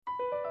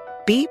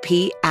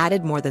BP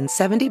added more than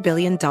 $70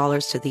 billion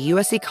to the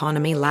U.S.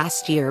 economy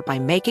last year by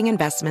making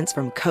investments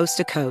from coast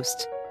to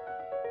coast.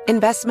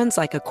 Investments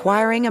like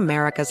acquiring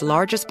America's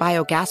largest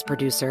biogas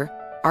producer,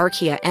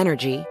 Archaea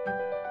Energy,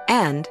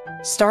 and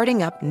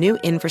starting up new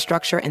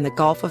infrastructure in the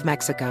Gulf of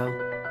Mexico.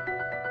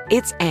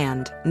 It's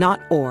and, not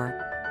or.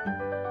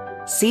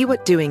 See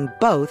what doing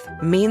both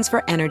means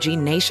for energy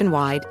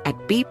nationwide at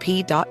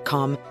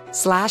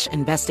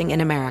bp.com/investing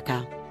in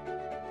America.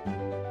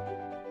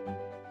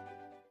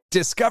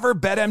 Discover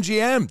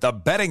BetMGM, the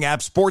betting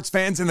app sports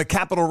fans in the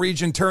capital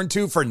region turn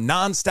to for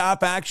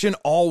nonstop action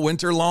all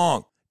winter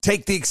long.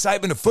 Take the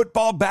excitement of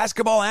football,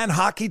 basketball, and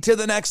hockey to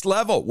the next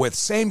level with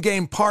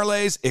same-game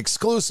parlays,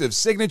 exclusive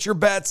signature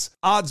bets,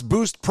 odds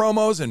boost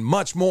promos, and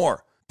much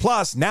more.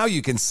 Plus, now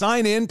you can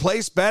sign in,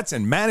 place bets,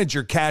 and manage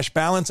your cash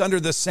balance under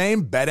the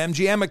same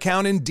BetMGM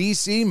account in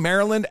D.C.,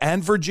 Maryland,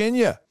 and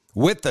Virginia.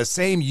 With the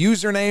same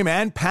username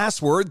and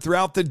password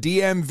throughout the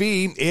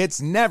DMV,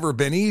 it's never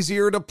been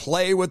easier to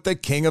play with the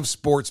king of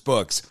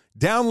sportsbooks.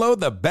 Download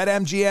the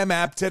BetMGM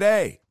app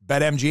today.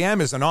 BetMGM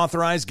is an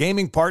authorized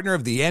gaming partner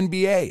of the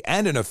NBA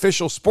and an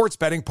official sports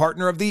betting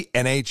partner of the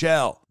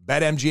NHL.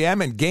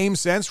 BetMGM and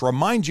GameSense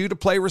remind you to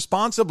play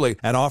responsibly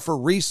and offer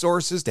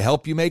resources to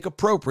help you make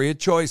appropriate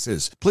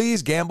choices.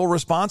 Please gamble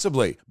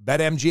responsibly.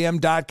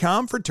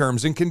 BetMGM.com for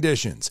terms and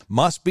conditions.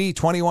 Must be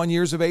 21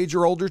 years of age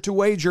or older to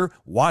wager.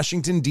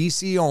 Washington,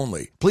 D.C.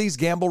 only. Please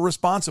gamble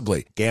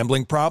responsibly.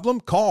 Gambling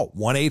problem? Call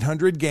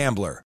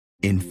 1-800-GAMBLER.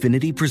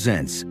 Infiniti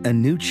presents a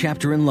new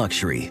chapter in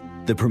luxury.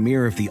 The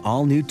premiere of the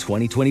all-new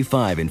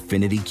 2025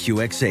 Infiniti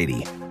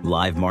QX80.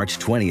 Live March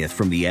 20th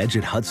from the Edge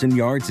at Hudson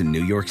Yards in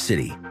New York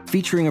City.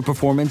 Featuring a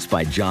performance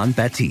by John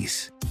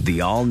Batiste.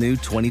 The all-new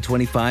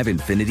 2025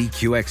 Infiniti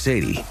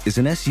QX80 is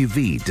an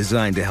SUV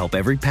designed to help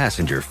every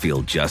passenger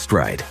feel just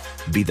right.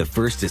 Be the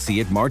first to see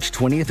it March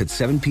 20th at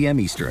 7 p.m.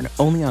 Eastern,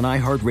 only on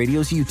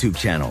iHeartRadio's YouTube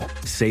channel.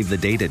 Save the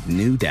date at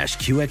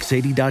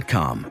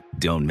new-QX80.com.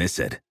 Don't miss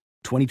it.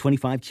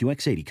 2025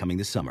 QX80 coming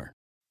this summer.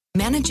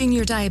 Managing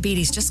your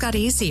diabetes just got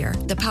easier.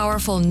 The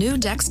powerful new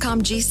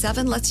Dexcom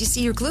G7 lets you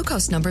see your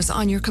glucose numbers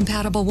on your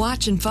compatible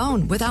watch and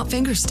phone without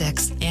finger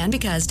sticks. And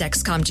because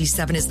Dexcom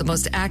G7 is the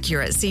most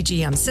accurate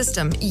CGM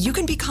system, you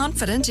can be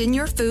confident in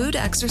your food,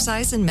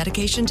 exercise, and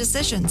medication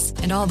decisions.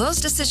 And all those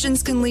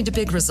decisions can lead to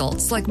big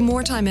results like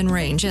more time in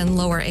range and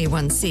lower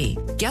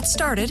A1C. Get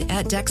started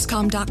at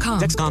Dexcom.com.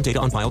 Dexcom data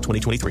on file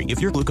 2023.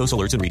 If your glucose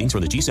alerts and readings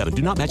from the G7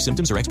 do not match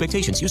symptoms or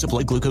expectations, use a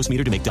blood glucose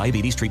meter to make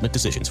diabetes treatment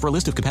decisions. For a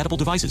list of compatible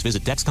devices,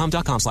 visit Dexcom.com/compatibility.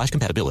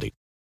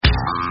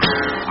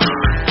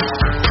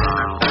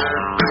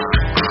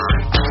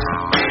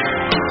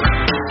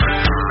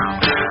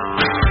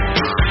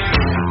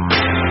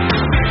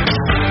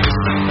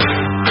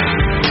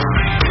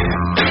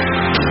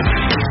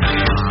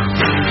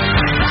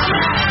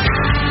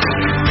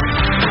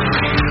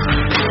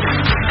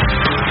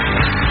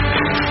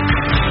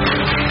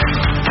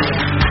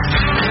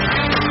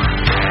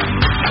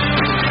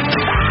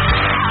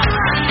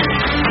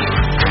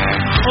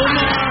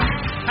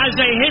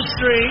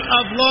 History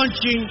of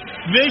launching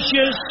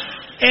vicious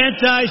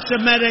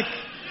anti-Semitic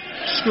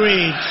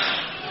screeds.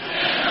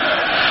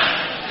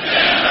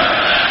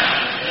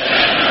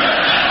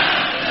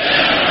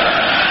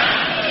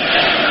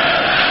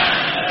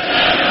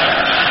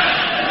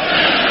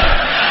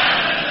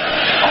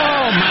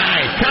 Oh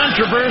my,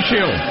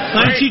 controversial.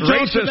 And she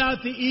talks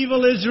about the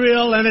evil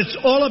Israel, and it's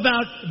all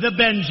about the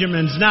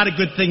Benjamins. Not a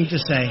good thing to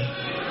say.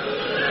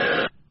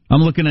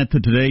 I'm looking at the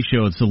Today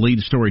Show. It's the lead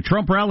story.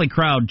 Trump rally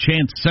crowd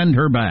chants, "Send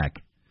her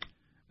back."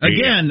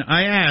 Again,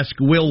 I ask,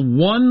 will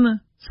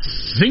one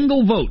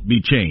single vote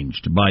be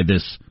changed by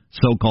this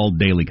so-called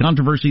daily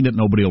controversy that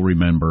nobody will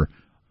remember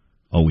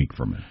a week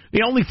from now?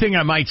 The only thing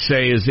I might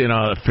say is,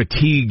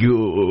 fatigue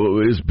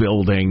is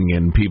building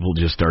and people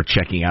just start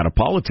checking out of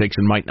politics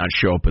and might not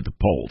show up at the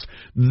polls.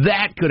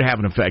 That could have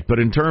an effect. But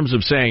in terms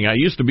of saying, I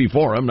used to be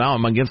for him, now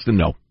I'm against him,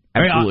 no.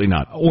 Absolutely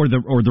not. Or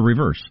the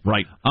reverse.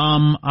 Right.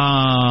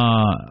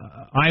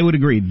 I would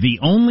agree. The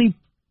only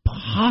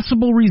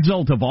possible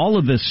result of all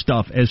of this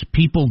stuff is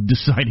people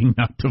deciding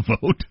not to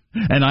vote,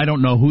 and I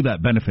don't know who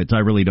that benefits. I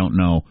really don't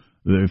know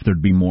if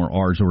there'd be more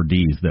R's or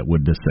D's that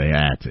would just say,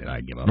 that's it, I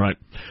give up. Right.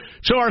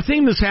 So our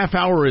theme this half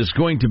hour is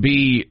going to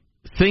be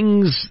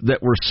things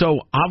that were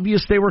so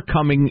obvious they were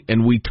coming,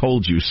 and we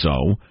told you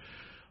so.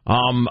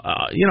 I'm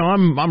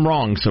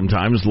wrong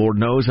sometimes. Lord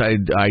knows I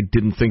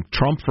didn't think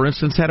Trump, for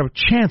instance, had a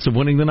chance of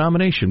winning the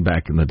nomination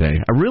back in the day.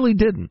 I really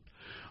didn't.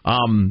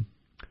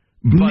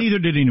 Neither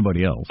did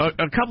anybody else.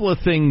 A couple of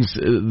things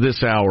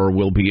this hour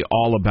will be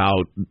all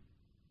about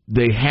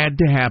they had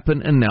to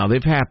happen, and now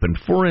they've happened.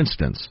 For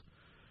instance,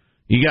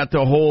 you got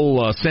the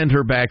whole send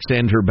her back,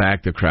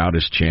 the crowd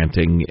is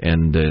chanting,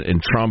 and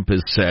Trump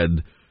has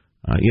said,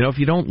 if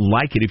you don't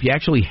like it, if you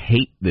actually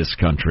hate this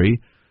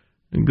country,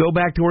 go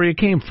back to where you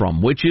came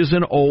from, which is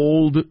an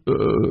old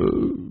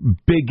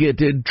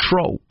bigoted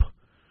trope.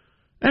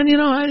 And,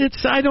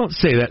 I don't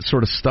say that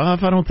sort of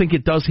stuff. I don't think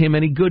it does him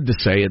any good to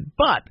say it.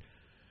 But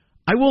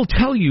I will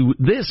tell you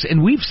this,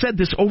 and we've said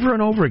this over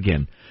and over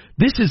again.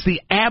 This is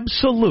the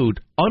absolute,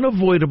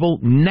 unavoidable,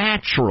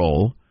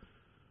 natural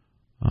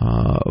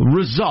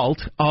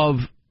result of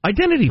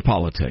identity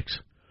politics.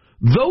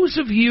 Those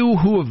of you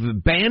who have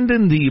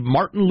abandoned the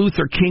Martin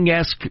Luther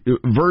King-esque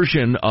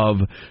version of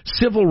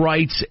civil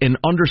rights and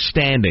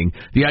understanding,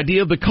 the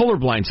idea of the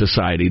colorblind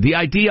society, the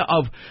idea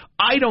of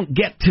I don't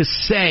get to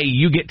say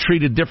you get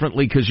treated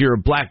differently because you're a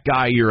black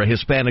guy, you're a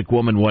Hispanic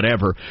woman,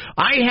 whatever.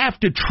 I have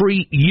to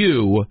treat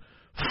you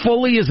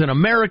fully as an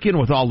American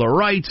with all the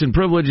rights and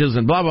privileges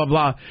and blah, blah,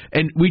 blah,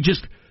 and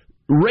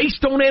race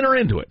don't enter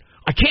into it.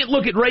 I can't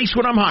look at race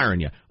when I'm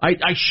hiring you.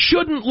 I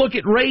shouldn't look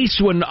at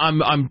race when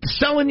I'm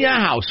selling you a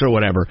house or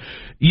whatever.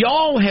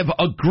 Y'all have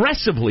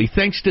aggressively,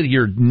 thanks to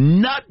your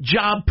nut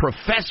job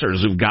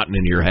professors who've gotten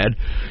in your head,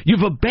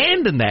 you've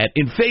abandoned that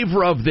in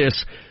favor of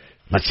this,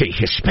 let's say,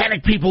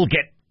 Hispanic people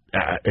get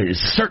a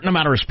certain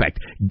amount of respect.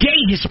 Gay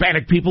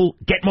Hispanic people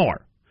get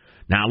more.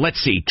 Now, let's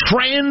see,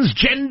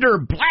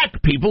 transgender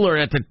black people are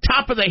at the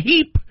top of the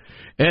heap.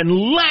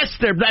 Unless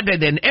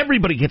then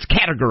everybody gets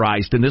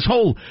categorized in this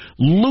whole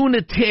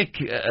lunatic,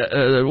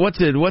 what's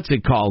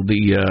it called,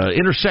 the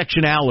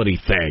intersectionality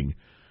thing,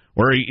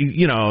 where,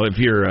 you know, if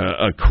you're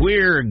a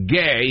queer,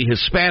 gay,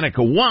 Hispanic,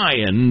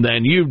 Hawaiian,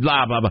 then you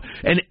blah, blah, blah.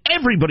 And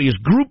everybody is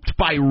grouped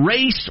by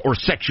race or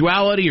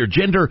sexuality or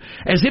gender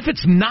as if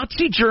it's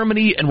Nazi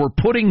Germany and we're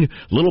putting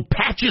little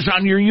patches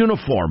on your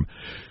uniform.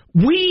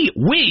 We,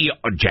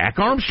 Jack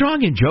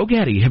Armstrong and Joe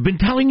Getty, have been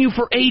telling you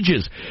for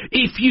ages,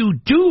 if you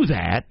do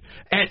that,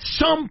 at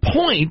some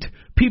point,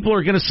 people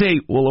are going to say,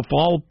 well, if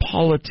all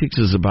politics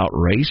is about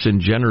race and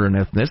gender and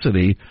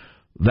ethnicity,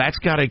 that's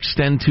got to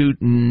extend to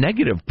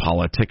negative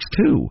politics,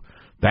 too.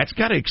 That's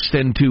got to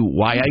extend to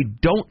why I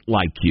don't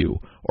like you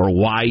or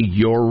why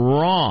you're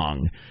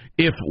wrong.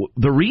 If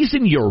the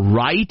reason you're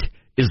right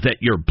is that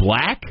you're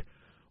black,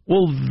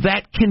 well,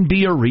 that can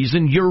be a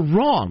reason you're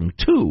wrong,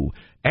 too.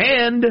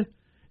 And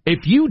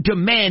if you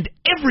demand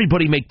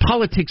everybody make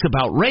politics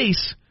about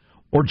race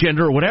or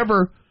gender or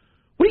whatever,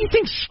 what do you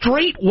think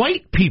straight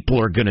white people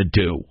are going to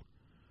do?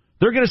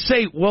 They're going to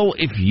say, well,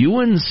 if you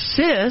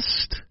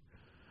insist.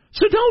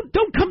 So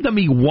don't come to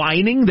me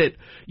whining that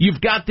you've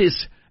got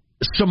this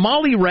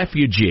Somali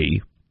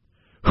refugee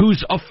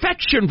whose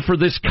affection for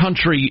this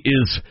country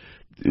is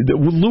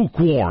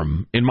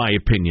lukewarm, in my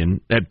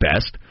opinion, at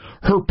best.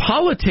 Her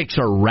politics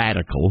are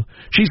radical.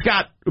 She's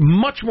got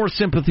much more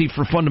sympathy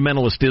for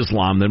fundamentalist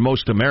Islam than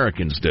most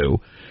Americans do.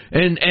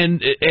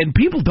 And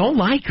people don't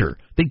like her.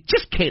 They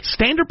just can't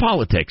stand her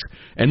politics.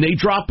 And they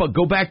drop a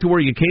go back to where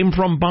you came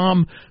from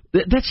bomb.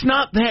 That's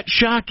not that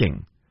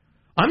shocking.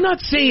 I'm not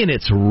saying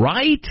it's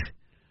right,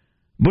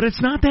 but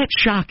it's not that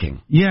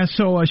shocking. Yeah,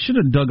 so I should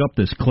have dug up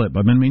this clip.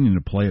 I've been meaning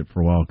to play it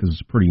for a while because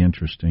it's pretty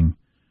interesting.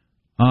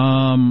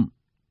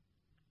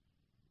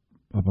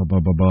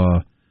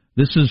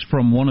 This is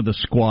from one of the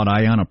squad,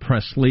 Ayanna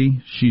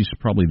Pressley. She's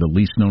probably the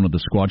least known of the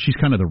squad. She's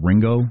kind of the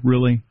Ringo,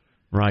 really.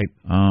 Right.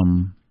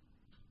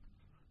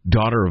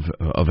 Daughter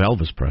of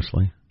Elvis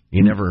Presley.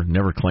 He never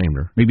claimed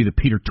her. Maybe the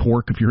Peter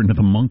Tork if you're into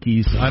the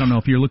Monkees. I don't know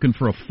if you're looking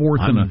for a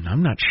fourth.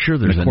 I'm not sure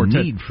there's a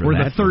need for or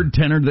that. Or the third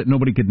tenor that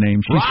nobody could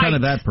name. She's kind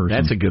of that person.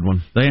 That's a good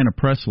one. Ayanna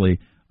Pressley.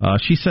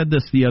 She said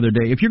this the other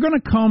day. If you're going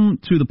to come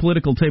to the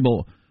political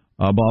table,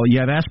 Ball, you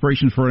have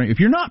aspirations for it. If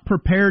you're not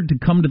prepared to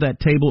come to that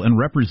table and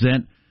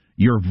represent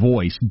your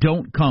voice,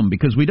 don't come,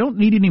 because we don't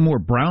need any more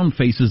brown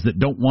faces that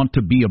don't want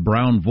to be a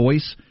brown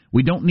voice.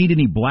 We don't need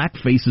any black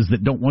faces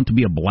that don't want to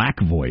be a black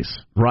voice.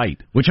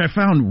 Right. Which I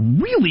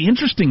found really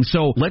interesting.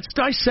 So let's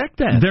dissect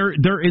that.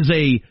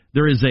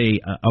 There is a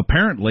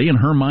apparently in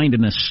her mind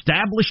an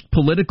established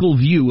political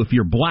view if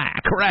you're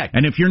black. Correct.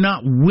 And if you're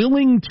not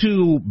willing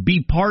to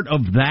be part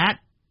of that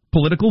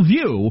political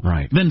view,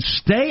 right, then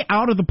stay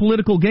out of the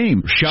political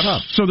game. Shut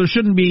up. So there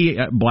shouldn't be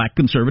black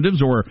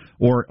conservatives or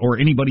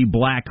anybody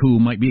black who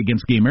might be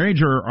against gay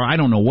marriage, or I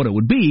don't know what it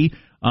would be,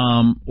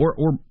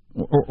 or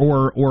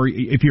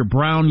if you're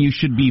brown, you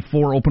should be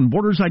for open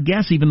borders, I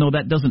guess, even though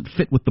that doesn't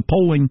fit with the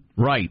polling.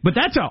 Right. But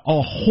that's a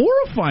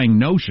horrifying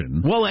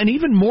notion. Well, and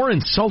even more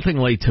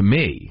insultingly to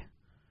me,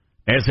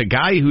 as a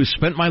guy who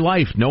spent my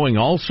life knowing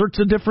all sorts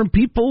of different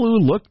people who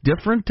look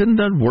different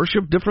and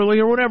worship differently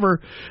or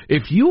whatever,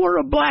 if you are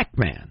a black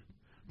man,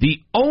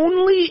 the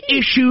only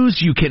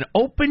issues you can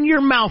open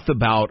your mouth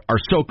about are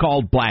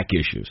so-called black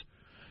issues.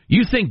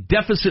 You think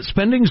deficit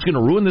spending is going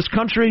to ruin this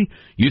country?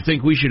 You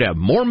think we should have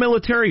more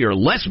military or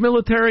less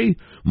military?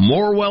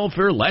 More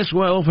welfare, less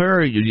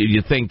welfare?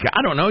 You think,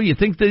 I don't know, you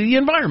think the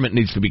environment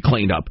needs to be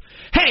cleaned up.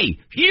 Hey,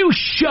 you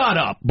shut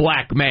up,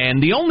 black man.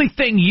 The only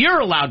thing you're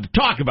allowed to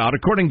talk about,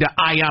 according to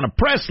Ayanna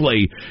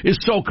Pressley, is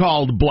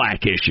so-called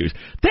black issues.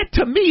 That,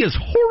 to me, is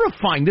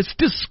horrifying. That's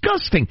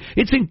disgusting.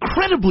 It's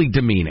incredibly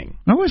demeaning.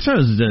 I always thought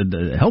it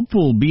was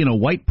helpful being a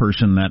white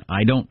person that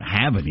I don't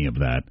have any of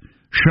that.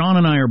 Sean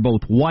and I are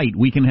both white.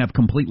 We can have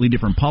completely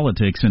different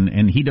politics,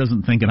 and he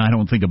doesn't think, and I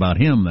don't think about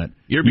him, that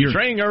you're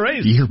betraying our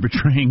race. You're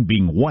betraying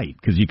being white,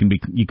 because you can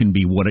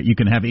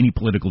have any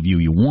political view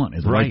you want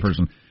as a white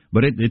person.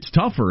 But it's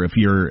tougher if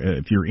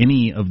you're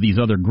any of these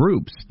other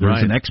groups.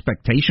 There's an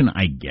expectation,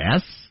 I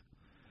guess.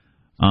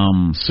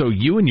 So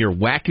you and your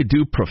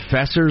wackadoo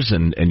professors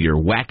and your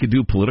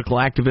wackadoo political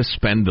activists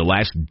spend the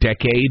last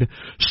decade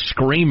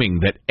screaming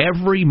that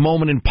every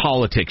moment in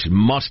politics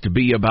must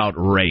be about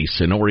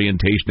race and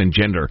orientation and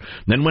gender.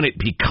 Then when it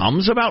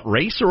becomes about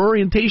race or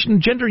orientation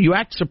and gender, you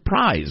act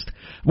surprised.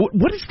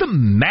 What is the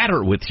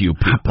matter with you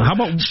people? How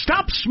about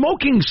stop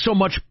smoking so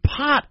much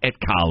pot at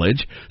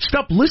college,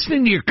 stop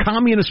listening to your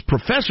communist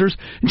professors,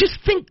 and just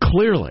think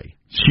clearly.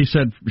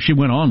 She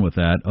went on with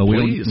that.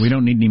 We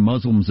don't need any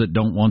Muslims that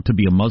don't want to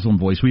be a Muslim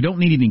voice. We don't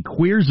need any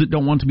queers that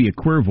don't want to be a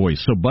queer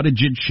voice. So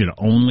Buttigieg should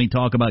only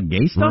talk about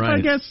gay stuff,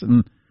 I guess.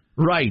 And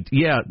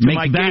yeah. To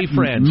my gay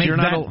friends, you're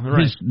not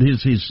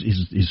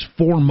his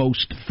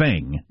foremost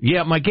thing.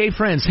 Yeah, my gay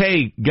friends.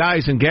 Hey,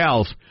 guys and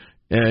gals,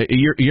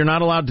 you're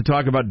not allowed to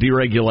talk about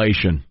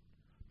deregulation.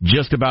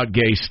 Just about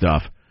gay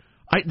stuff.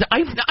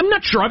 I'm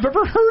not sure I've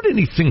ever heard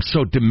anything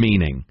so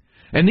demeaning.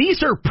 And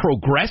these are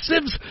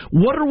progressives?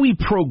 What are we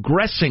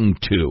progressing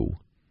to?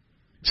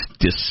 It's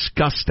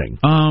disgusting.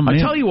 I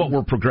tell you what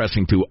we're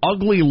progressing to.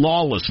 Ugly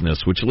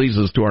lawlessness, which leads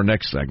us to our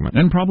next segment.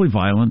 And probably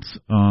violence,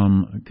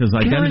 because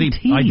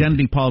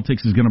identity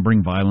politics is going to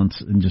bring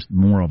violence and just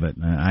more of it.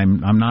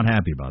 I'm not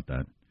happy about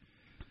that.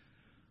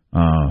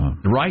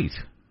 Right.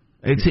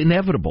 It's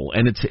inevitable,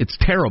 and it's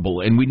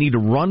terrible, and we need to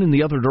run in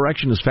the other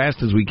direction as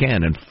fast as we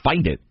can and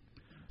fight it.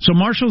 So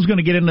Marshall's going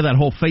to get into that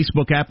whole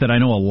Facebook app that I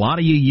know a lot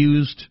of you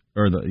used,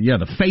 or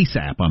the Face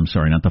app, I'm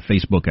sorry, not the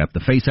Facebook app.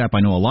 The Face app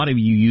I know a lot of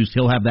you used.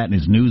 He'll have that in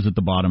his news at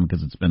the bottom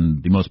because it's been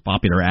the most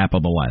popular app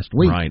of the last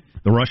week. Right.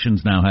 The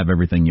Russians now have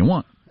everything you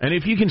want. And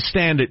if you can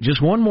stand it,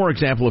 just one more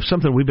example of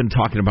something we've been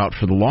talking about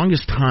for the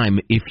longest time.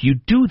 If you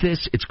do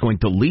this, it's going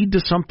to lead to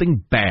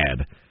something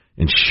bad.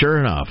 And sure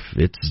enough,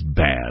 it's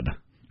bad.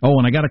 Oh,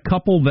 and I got a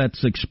couple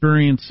that's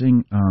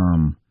experiencing,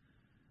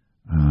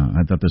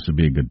 I thought this would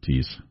be a good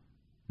tease.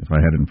 If I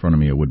had it in front of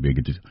me, it would be a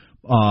good tease.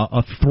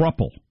 A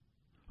throuple.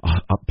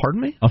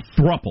 Pardon me? A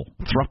throuple.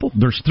 Throuple?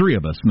 There's three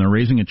of us, and they're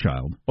raising a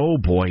child. Oh,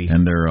 boy.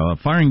 And they're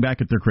firing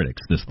back at their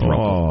critics, this throuple.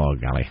 Oh,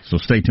 golly. So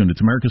stay tuned. It's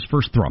America's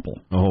first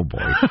throuple. Oh, boy.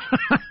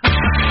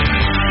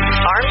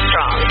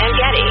 Armstrong and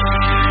Getty.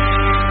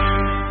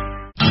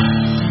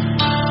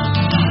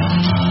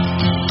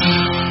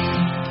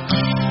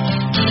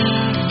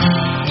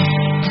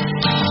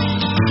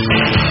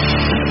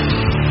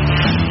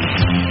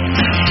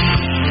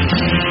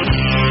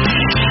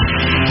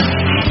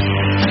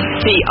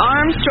 The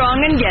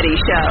Armstrong and Getty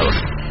Show.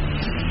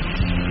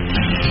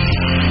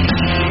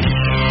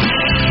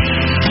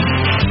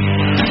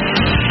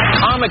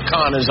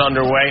 Comic-Con is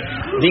underway,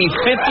 the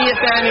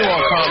 50th annual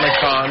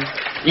Comic-Con.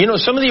 You know,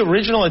 some of the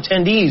original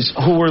attendees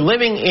who were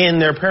living in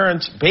their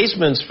parents'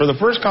 basements for the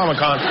first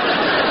Comic-Con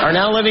are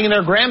now living in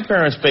their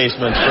grandparents'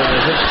 basements.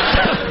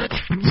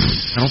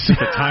 I don't think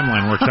the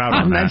timeline works out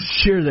on that. I'm not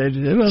sure that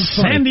it was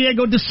San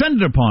Diego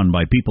descended upon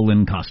by people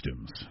in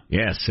costumes.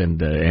 Yes, and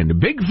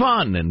big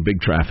fun and big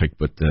traffic,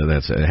 but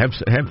that's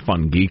have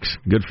fun, geeks.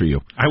 Good for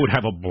you. I would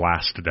have a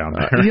blast down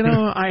there.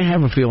 I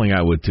have a feeling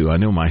I would too. I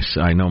know my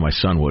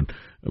son would.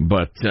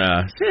 But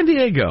San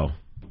Diego,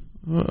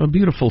 a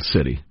beautiful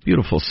city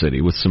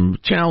with some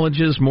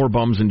challenges, more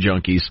bums and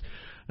junkies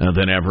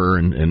than ever,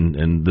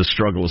 and the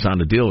struggle is on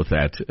to deal with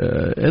that.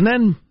 And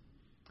then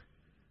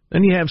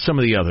you have some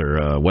of the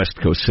other West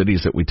Coast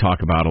cities that we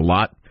talk about a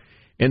lot.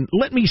 And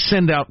let me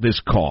send out this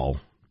call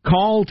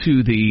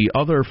to the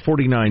other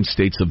 49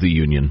 states of the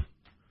Union.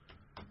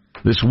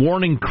 This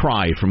warning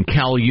cry from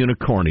Cal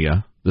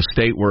Unicornia, the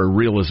state where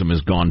realism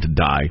has gone to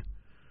die,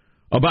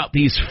 about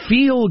these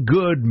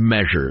feel-good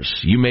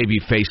measures you may be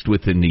faced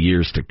with in the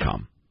years to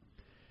come.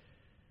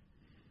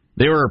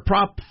 They were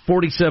Prop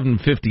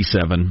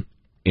 4757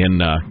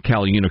 in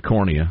Cal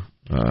Unicornia.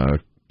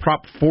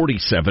 Prop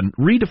 47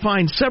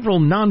 redefined several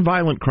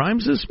nonviolent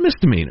crimes as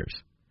misdemeanors.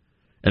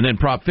 And then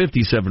Prop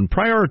 57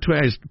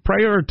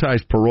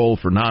 prioritized parole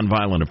for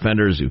nonviolent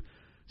offenders who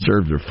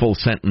served their full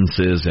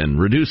sentences and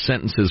reduced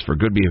sentences for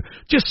good behavior.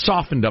 Just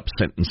softened up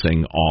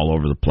sentencing all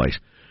over the place.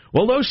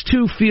 Well, those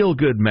two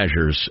feel-good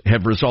measures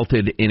have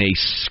resulted in a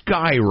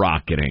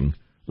skyrocketing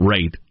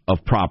rate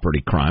of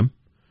property crime.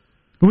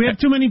 We have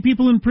too many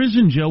people in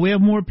prison, Joe. We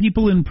have more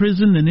people in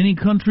prison than any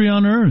country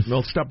on earth.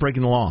 Well, stop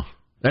breaking the law.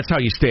 That's how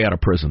you stay out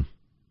of prison.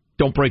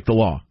 Don't break the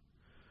law.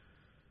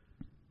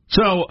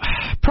 So,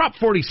 Prop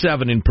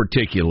 47 in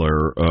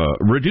particular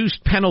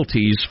reduced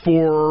penalties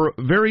for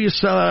various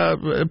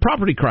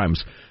property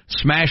crimes.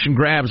 Smash and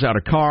grabs out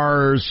of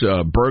cars,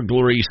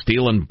 burglary,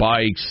 stealing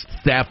bikes,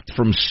 theft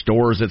from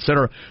stores,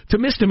 etc., to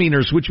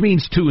misdemeanors, which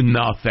means to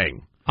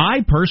nothing.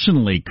 I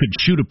personally could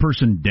shoot a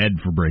person dead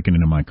for breaking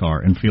into my car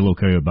and feel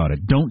okay about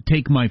it. Don't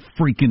take my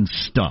freaking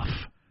stuff.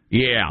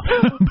 Yeah.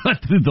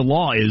 But the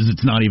law is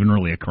it's not even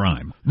really a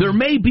crime. There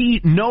may be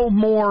no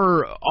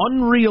more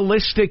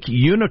unrealistic,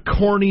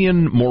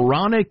 unicornian,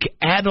 moronic,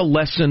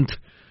 adolescent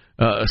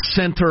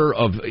center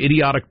of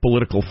idiotic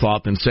political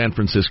thought than San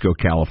Francisco,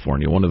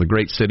 California, one of the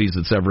great cities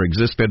that's ever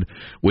existed,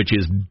 which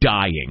is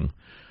dying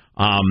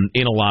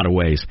in a lot of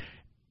ways.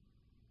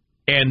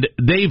 And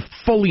they've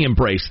fully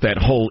embraced that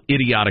whole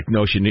idiotic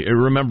notion.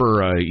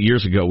 Remember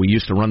years ago, we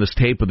used to run this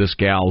tape of this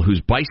gal whose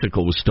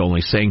bicycle was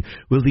stolen, saying,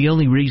 well, the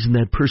only reason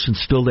that person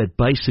stole that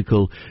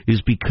bicycle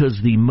is because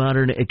the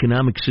modern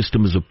economic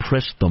system has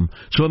oppressed them.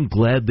 So I'm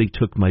glad they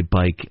took my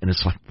bike. And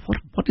it's like,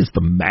 what is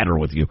the matter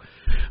with you?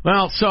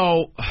 Well,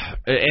 so,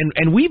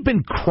 and we've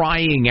been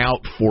crying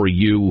out for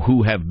you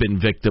who have been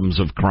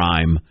victims of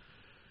crime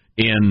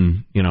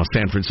in,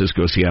 San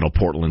Francisco, Seattle,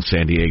 Portland,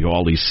 San Diego,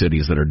 all these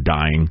cities that are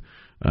dying.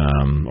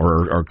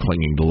 Or are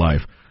clinging to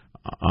life.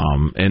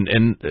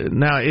 And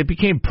now it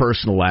became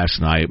personal last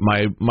night.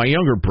 My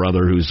younger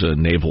brother, who's a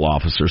naval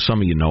officer,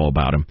 some of you know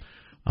about him,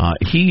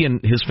 he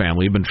and his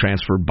family have been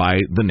transferred by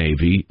the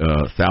Navy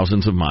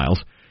thousands of miles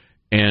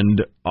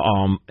and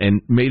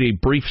made a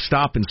brief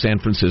stop in San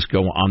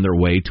Francisco on their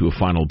way to a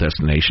final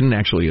destination,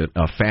 actually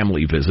a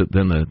family visit,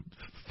 then the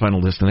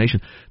final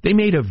destination. They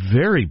made a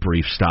very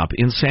brief stop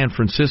in San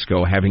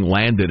Francisco, having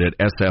landed at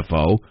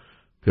SFO,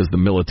 because the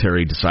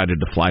military decided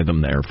to fly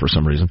them there for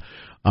some reason.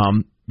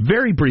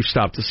 Very brief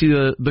stop to see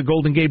the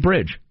Golden Gate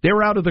Bridge. They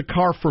were out of the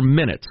car for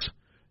minutes.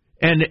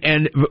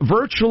 And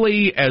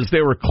virtually as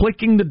they were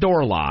clicking the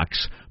door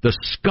locks, the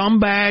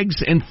scumbags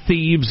and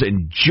thieves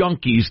and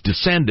junkies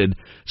descended,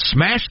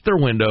 smashed their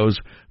windows,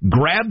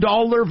 grabbed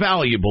all their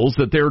valuables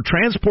that they were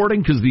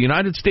transporting because the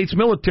United States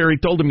military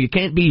told them you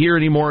can't be here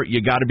anymore,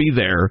 you got to be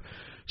there,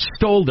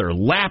 stole their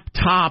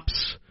laptops,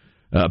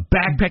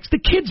 backpacks, the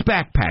kids'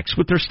 backpacks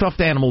with their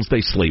stuffed animals they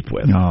sleep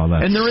with. Oh,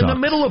 that and they're sucks. in the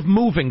middle of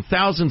moving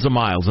thousands of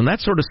miles, and that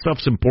sort of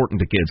stuff's important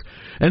to kids.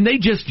 And they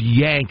just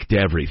yanked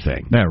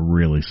everything. That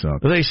really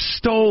sucks. They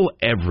stole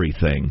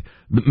everything.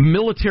 The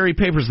military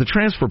papers, the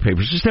transfer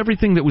papers, just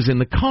everything that was in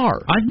the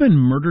car. I've been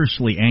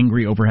murderously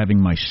angry over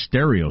having my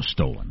stereo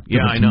stolen.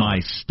 Yeah, I know. My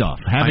stuff.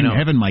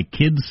 Having my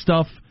kids'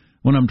 stuff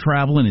when I'm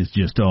traveling is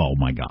just, oh,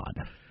 my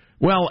God.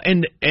 Well,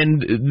 and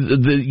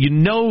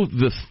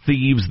the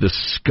thieves, the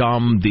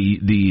scum,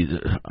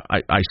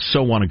 I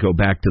so want to go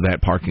back to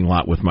that parking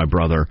lot with my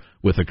brother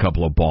with a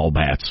couple of ball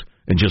bats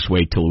and just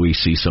wait till we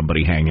see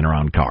somebody hanging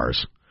around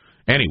cars.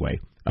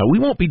 Anyway, we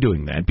won't be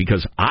doing that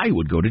because I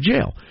would go to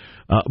jail.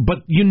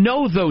 But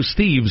those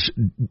thieves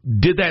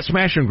did that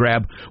smash and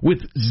grab with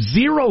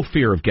zero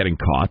fear of getting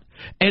caught,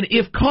 and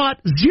if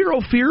caught, zero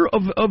fear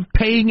of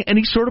paying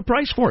any sort of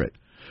price for it.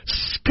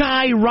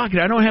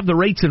 Skyrocketed. I don't have the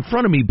rates in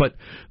front of me, but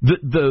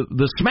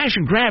the smash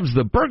and grabs,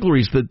 the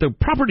burglaries, the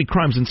property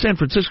crimes in San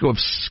Francisco have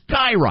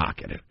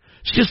skyrocketed.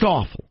 It's just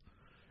awful.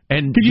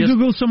 And could you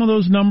Google some of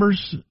those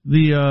numbers?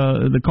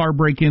 The car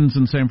break-ins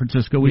in San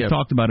Francisco. We've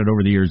talked about it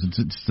over the years.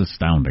 It's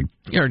astounding.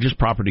 Yeah, or just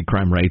property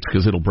crime rates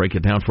because it'll break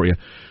it down for you.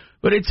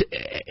 But it's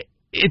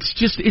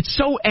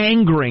so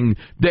angering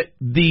that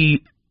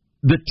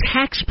the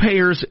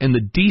taxpayers and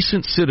the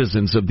decent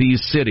citizens of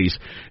these cities,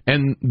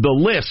 and the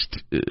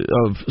list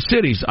of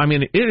cities, I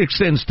mean, it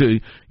extends to,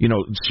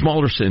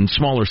 smaller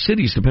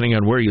cities, depending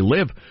on where you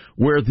live,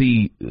 where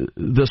the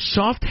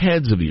soft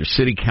heads of your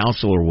city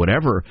council or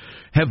whatever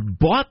have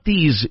bought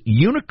these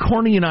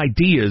unicornian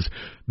ideas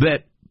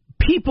that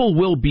people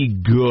will be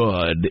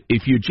good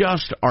if you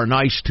just are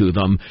nice to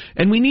them,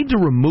 and we need to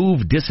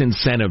remove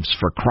disincentives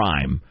for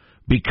crime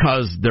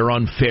because they're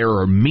unfair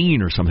or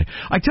mean or something.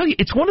 I tell you,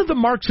 it's one of the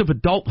marks of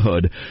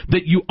adulthood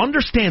that you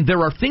understand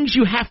there are things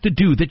you have to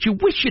do that you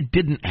wish you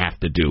didn't have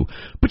to do,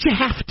 but you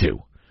have to.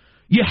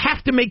 You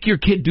have to make your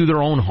kid do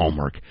their own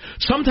homework.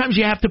 Sometimes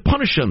you have to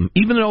punish them,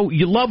 even though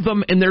you love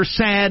them and they're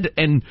sad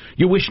and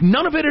you wish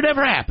none of it had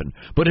ever happened.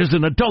 But as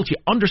an adult, you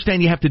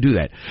understand you have to do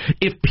that.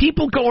 If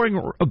people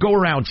go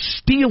around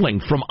stealing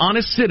from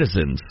honest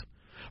citizens,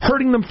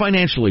 hurting them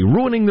financially,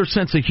 ruining their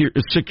sense of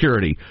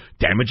security,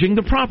 damaging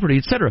the property,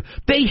 etc.,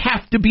 they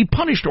have to be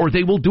punished or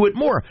they will do it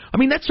more. I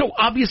mean, that's so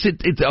obvious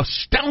it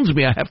astounds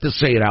me I have to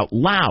say it out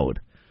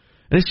loud.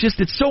 And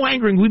it's so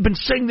angering. We've been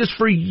saying this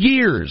for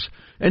years,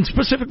 and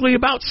specifically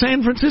about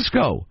San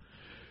Francisco.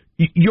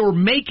 You're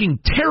making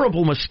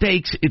terrible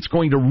mistakes. It's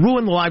going to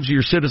ruin the lives of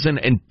your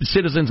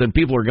citizens, and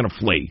people are going to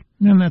flee.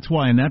 And that's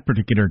why in that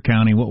particular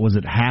county, what was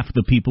it, half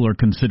the people are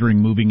considering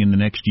moving in the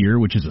next year,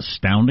 which is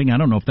astounding. I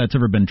don't know if that's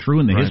ever been true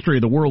in the history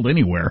of the world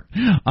anywhere.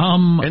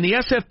 And the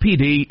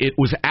SFPD, it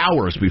was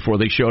hours before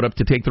they showed up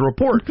to take the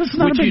report, which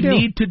you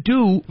need to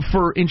do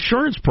for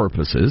insurance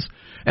purposes.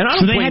 And I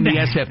don't blame the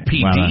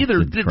SFPD either.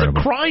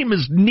 The crime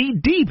is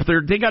knee-deep.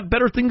 They got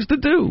better things to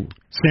do.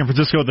 San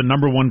Francisco, the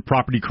number one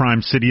property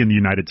crime city in the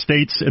United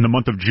States. In the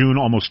month of June,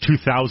 almost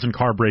 2,000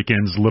 car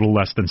break-ins, little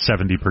less than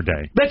 70 per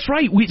day. That's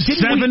right.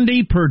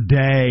 70 per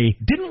day.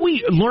 Didn't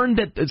we learn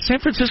that San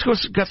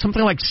Francisco's got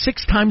something like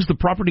 6 times the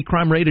property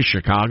crime rate as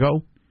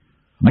Chicago?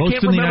 I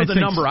can't remember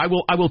the number. I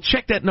will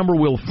check that number.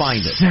 We'll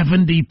find it.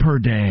 70 per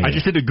day. I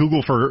just did a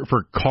Google for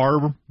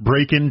car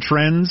break-in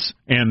trends,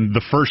 and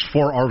the first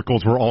 4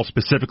 articles were all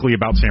specifically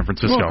about San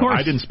Francisco. Well, of course,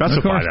 I didn't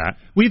specify that.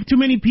 We have too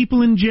many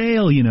people in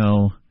jail,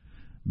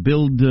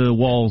 Build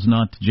walls,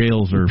 not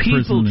jails, or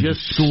people prisons, just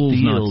schools,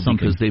 steal not something.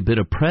 because they've been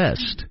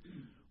oppressed.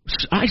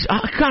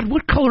 God,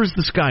 what color is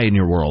the sky in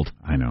your world?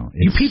 I know.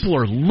 You people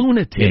are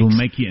lunatics. It'll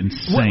make you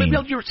insane.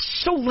 Well, you're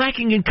so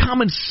lacking in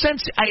common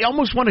sense. I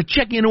almost want to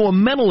check into a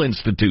mental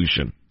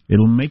institution.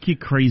 It'll make you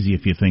crazy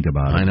if you think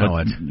about it. I know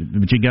it.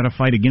 But you got to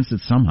fight against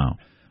it somehow.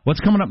 What's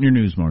coming up in your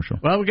news, Marshall?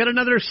 Well, we got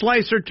another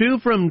slice or two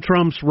from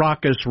Trump's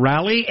raucous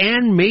rally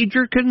and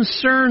major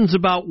concerns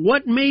about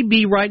what may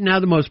be right now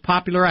the most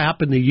popular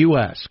app in the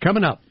U.S.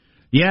 Coming up.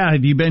 Yeah,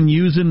 have you been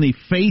using the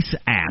Face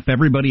app?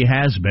 Everybody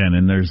has been,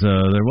 and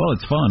well,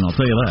 it's fun, I'll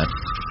tell you that.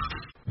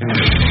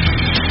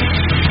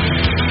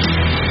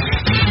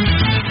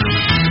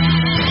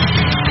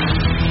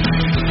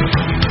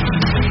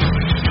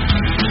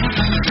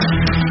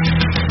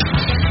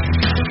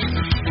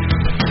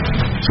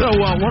 So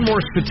one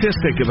more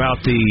statistic about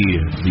the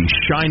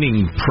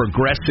shining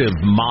progressive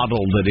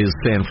model that is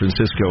San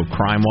Francisco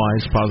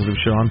crime-wise. Positive,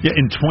 Sean? Yeah,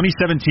 in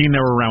 2017,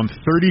 there were around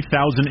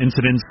 30,000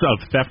 incidents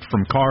of theft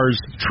from cars,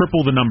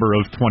 triple the number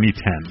of 2010.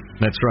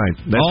 That's right.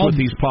 That's what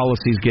these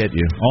policies get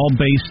you. All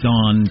based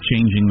on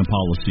changing the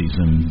policies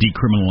and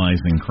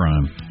decriminalizing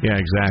crime. Yeah,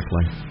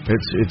 exactly.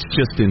 It's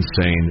just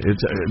insane.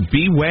 It's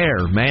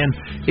beware, man.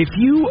 If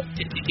you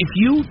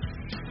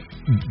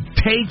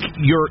take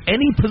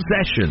any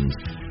possessions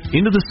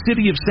into the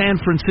city of San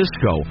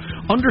Francisco,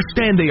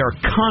 understand they are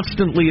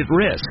constantly at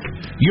risk.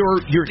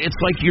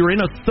 It's like you're in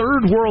a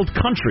third world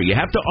country. You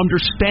have to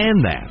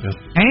understand that.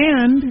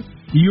 And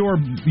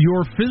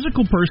your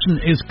physical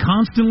person is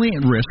constantly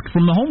at risk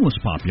from the homeless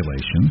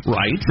population.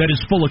 Right. That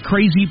is full of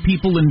crazy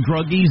people and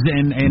druggies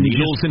and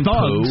needles and thugs.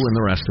 poo and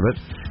the rest of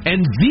it.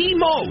 And the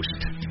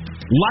most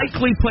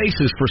likely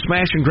places for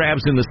smash and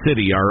grabs in the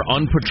city are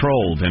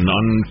unpatrolled and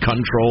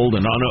uncontrolled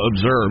and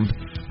unobserved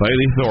by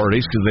the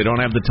authorities because they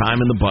don't have the time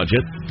and the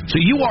budget. So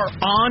you are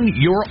on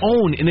your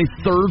own in a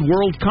third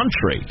world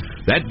country.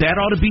 That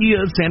ought to be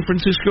San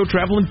Francisco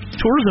Travel and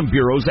Tourism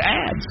Bureau's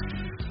ads.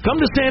 Come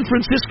to San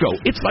Francisco.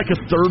 It's like a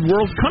third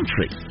world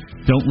country.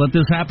 Don't let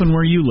this happen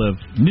where you live.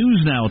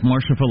 News now with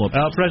Marsha Phillips.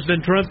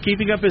 President Trump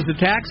keeping up his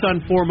attacks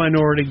on 4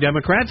 minority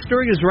Democrats.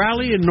 During his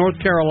rally in North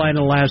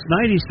Carolina last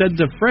night, he said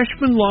the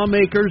freshman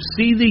lawmakers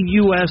see the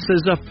U.S.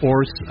 as a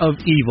force of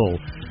evil.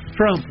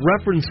 Trump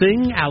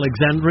referencing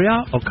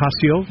Alexandria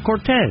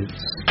Ocasio-Cortez.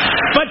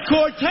 But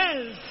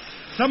Cortez,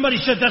 somebody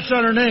said that's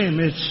not her name.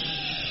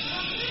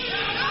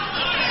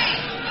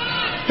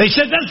 They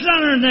said that's not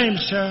her name,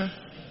 sir.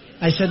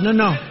 I said,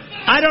 no.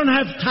 I don't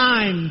have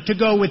time to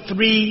go with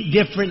 3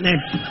 different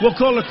names. We'll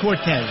call her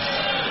Cortez.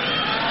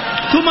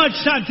 Too much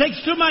time.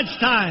 Takes too much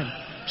time.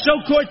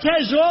 So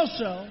Cortez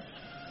also,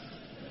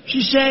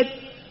 she said,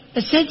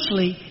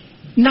 essentially,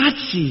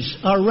 Nazis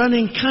are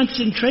running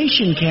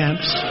concentration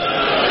camps.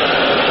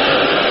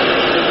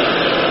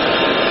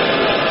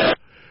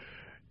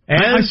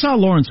 I saw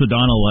Lawrence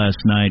O'Donnell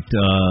last night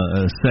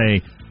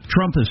say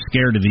Trump is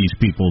scared of these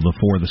people, the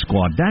 4 of the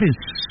squad. That is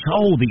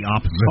so the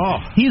opposite. Oh.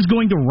 He is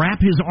going to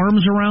wrap his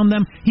arms around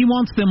them. He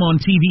wants them on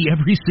TV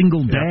every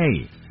single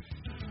day.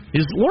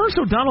 Is Lawrence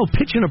O'Donnell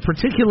pitching a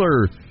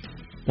particular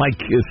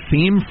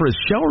theme for his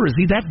show, or is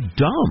he that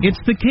dumb?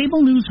 It's the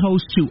cable news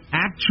hosts who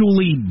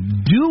actually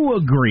do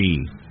agree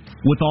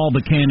with all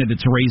the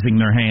candidates raising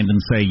their hand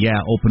and say, yeah,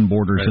 open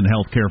borders and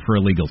health care for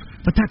illegals.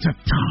 But that's a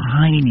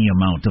tiny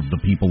amount of the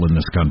people in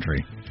this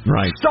country.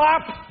 Right.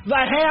 Stop the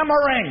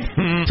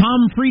hammering! Tom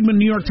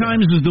Friedman, New York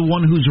Times, is the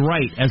one who's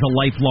right as a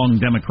lifelong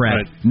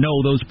Democrat. Right. No,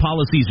 those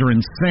policies are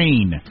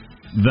insane.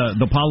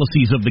 The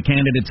policies of the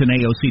candidates in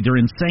AOC,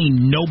 they're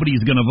insane.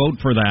 Nobody's going to vote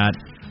for that.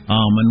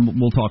 And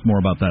we'll talk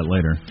more about that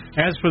later.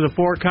 As for the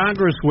 4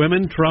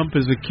 congresswomen Trump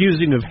is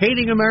accusing of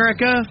hating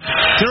America,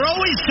 they're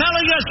always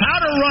telling us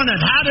how to run it,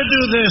 how to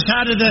do this,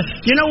 how to do...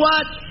 You know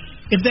what?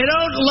 If they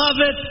don't love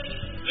it,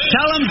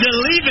 tell them to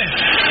leave it.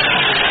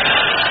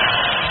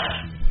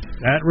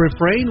 That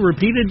refrain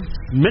repeated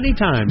many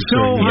times. So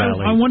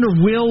I wonder,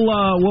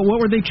 what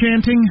were they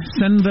chanting?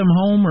 Send them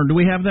home, or do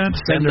we have that?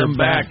 Send them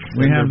back.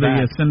 We have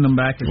the send them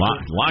back.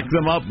 Lock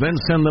them up, then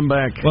send them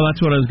back. Well,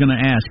 that's what I was going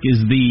to ask. Is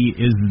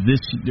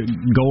this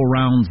go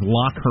around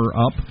lock her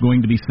up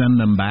going to be send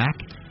them back?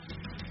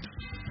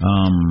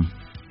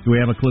 Do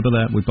we have a clip of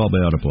that? We probably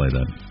ought to play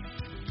that.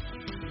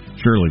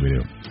 Surely we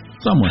do.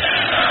 Somewhere.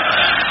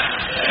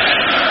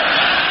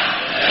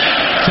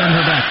 Send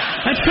her back.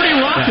 That's pretty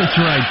raucous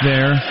right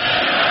there.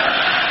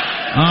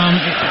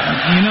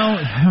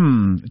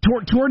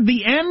 Toward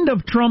the end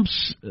of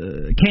Trump's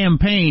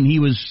campaign, he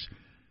was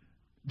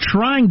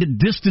trying to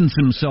distance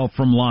himself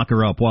from lock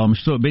her up.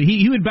 But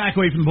he would back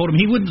away from the podium.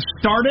 He wouldn't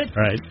start it,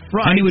 right?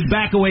 And he would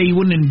back away. He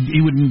wouldn't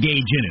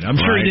engage in it. I'm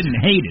sure he didn't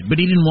hate it, but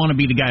he didn't want to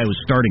be the guy who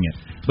was starting it.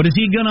 But is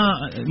he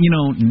gonna,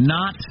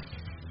 not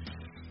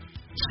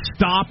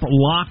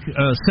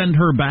send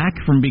her back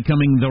from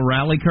becoming the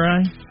rally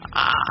cry?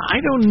 I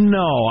don't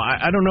know.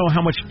 I don't know how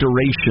much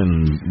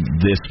duration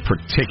this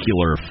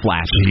particular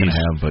flash is going to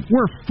have, but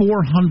we're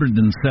 474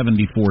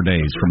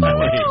 days from that.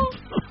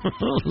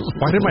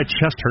 Why did my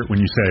chest hurt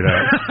when you say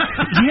that?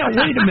 Yeah,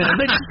 wait a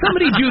minute.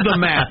 Somebody do the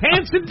math.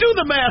 Hanson, do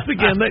the math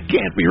again. That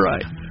can't be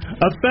right.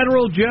 A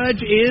federal judge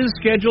is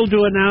scheduled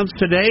to announce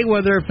today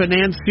whether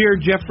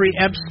financier Jeffrey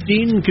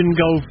Epstein can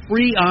go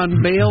free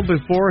on bail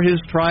before his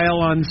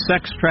trial on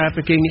sex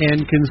trafficking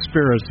and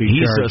conspiracy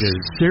charges. He's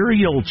a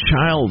serial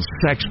child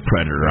sex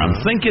predator.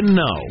 I'm thinking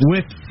no.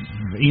 With,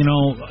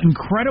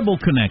 incredible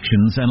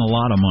connections and a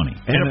lot of money.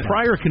 And a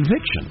prior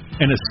conviction.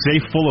 And a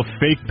safe full of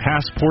fake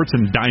passports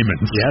and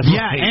diamonds. Yes.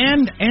 Yeah,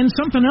 and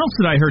something else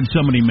that I heard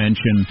somebody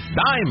mention.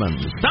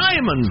 Diamonds.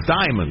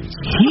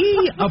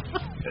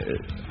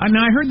 And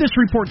I heard this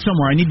report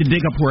somewhere. I need to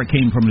dig up where it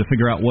came from to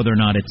figure out whether or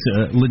not it's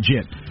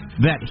legit.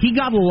 That he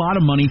got a lot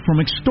of money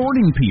from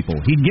extorting people.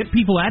 He'd get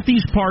people at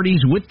these parties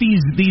with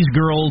these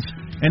girls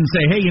and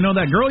say, hey,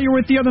 that girl you were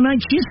with the other night,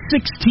 she's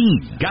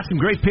 16. Got some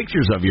great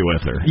pictures of you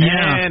with her.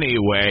 Yeah.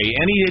 Anyway,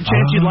 any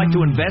chance you'd like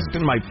to invest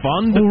in my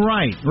fund?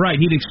 Right.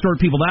 He'd extort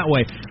people that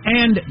way.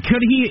 And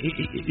could he,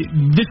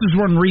 this is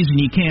one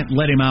reason you can't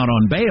let him out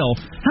on bail,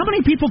 how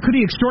many people could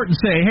he extort and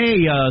say,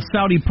 hey,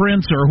 Saudi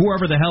prince or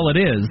whoever the hell it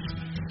is,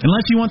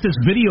 unless you want this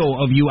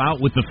video of you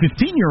out with the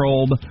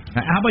 15-year-old,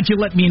 how about you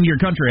let me into your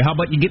country? How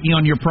about you get me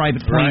on your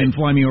private plane and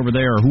fly me over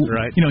there?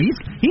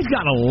 He's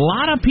got a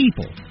lot of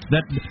people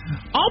that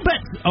I'll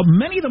bet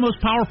many of the most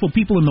powerful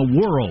people in the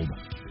world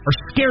are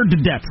scared to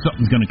death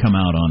something's going to come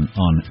out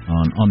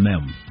on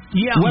them.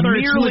 Yeah, whether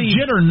it's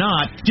legit or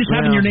not, just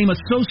having your name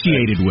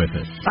associated with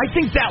it. I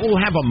think that will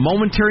have a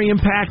momentary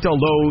impact,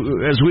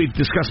 although, as we've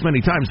discussed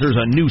many times, there's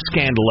a new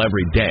scandal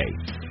every day.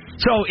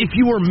 So if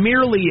you were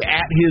merely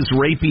at his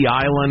rapey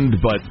island,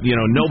 but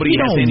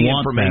nobody has any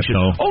information.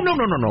 That, oh no,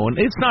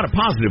 it's not a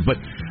positive. But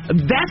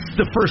that's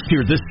the first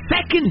tier. The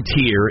second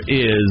tier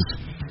is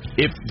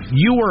if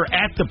you were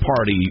at the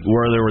party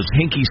where there was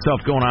hinky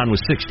stuff going on with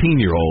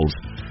 16-year-olds,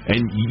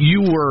 and you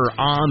were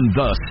on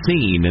the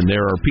scene, and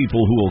there are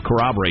people who will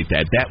corroborate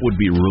that. That would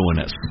be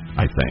ruinous,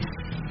 I think.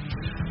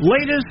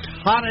 Latest,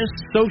 hottest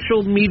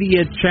social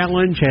media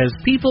challenge has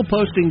people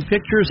posting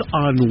pictures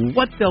on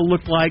what they'll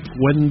look like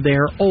when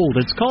they're old.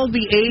 It's called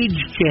the Age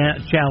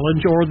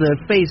Challenge or the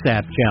Face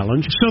App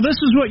Challenge. So this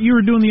is what you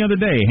were doing the other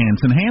day,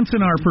 Hanson.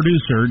 Hanson, our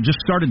producer, just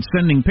started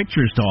sending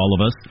pictures to all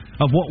of us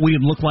of what we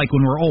would look like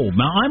when we're old.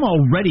 Now, I'm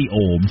already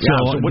old.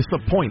 So what's the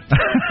point?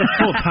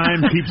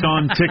 Time keeps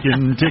on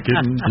ticking.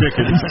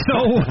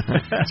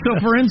 So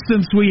for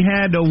instance, we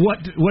had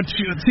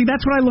see,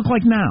 that's what I look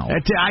like now.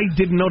 I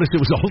didn't notice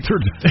it was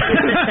altered.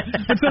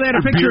 And so they had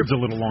a picture a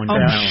little long of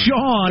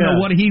Sean,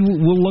 what he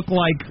will look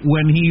like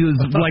when he was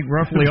like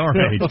roughly our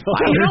age.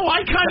 I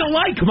kind of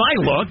like my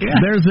look.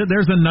 There's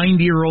a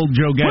 90-year-old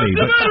Joe Getty. What's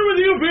the matter with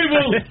you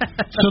people?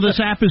 So this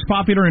app is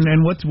popular,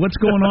 and what's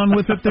going on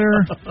with it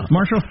there,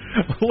 Marshall?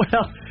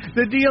 Well,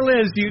 the deal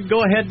is you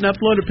go ahead and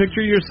upload a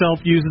picture of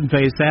yourself using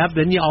Face App,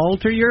 then you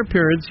alter your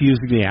appearance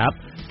using the app.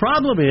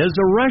 Problem is,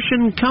 a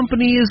Russian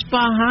company is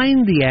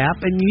behind the app,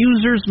 and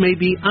users may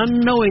be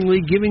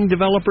unknowingly giving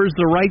developers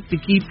the right to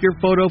keep your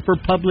photo for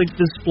public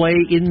display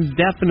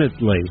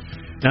indefinitely.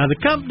 Now, the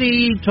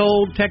company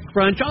told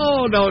TechCrunch,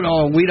 oh,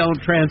 no, we don't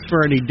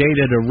transfer any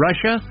data to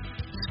Russia.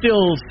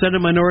 Still,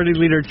 Senate Minority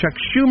Leader Chuck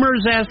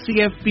Schumer's asked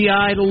the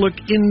FBI to look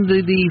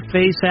into the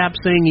Face App,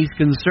 saying he's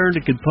concerned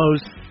it could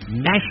pose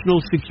national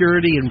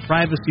security and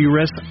privacy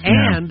risks.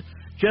 And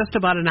just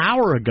about an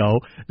hour ago,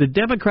 the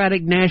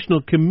Democratic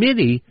National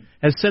Committee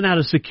has sent out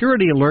a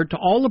security alert to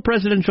all the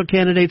presidential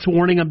candidates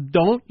warning them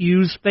don't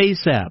use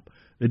Face App.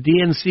 The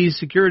DNC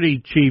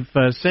security chief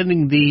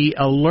sending the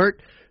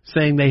alert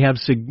saying they have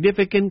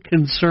significant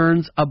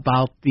concerns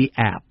about the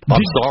app. I'm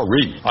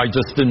sorry. I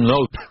just didn't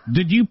know.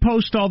 Did you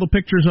post all the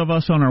pictures of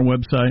us on our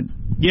website?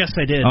 Yes,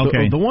 I did.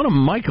 Okay. The one of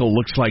Michael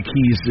looks like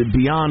he's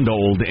beyond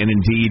old and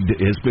indeed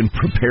has been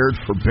prepared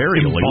for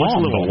burial. He looks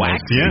a little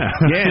waxy.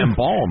 Yeah,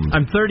 embalmed.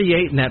 I'm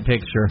 38 in that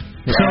picture.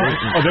 So,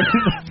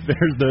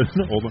 there's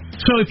the old one.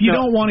 So if you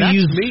don't want to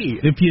use me.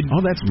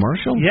 That's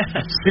Marshall? Yes.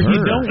 If you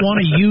don't want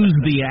to use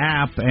the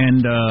app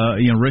and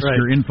risk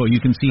your info, you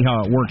can see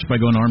how it works by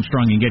going to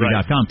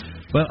ArmstrongandGetty.com.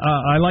 But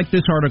I like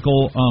this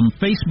article.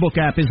 Facebook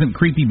app isn't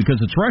creepy because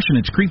it's Russian.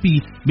 It's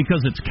creepy because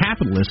it's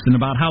capitalist, and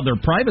about how their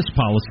privacy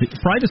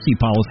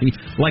policy,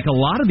 like a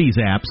lot of these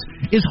apps,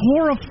 is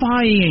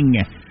horrifying.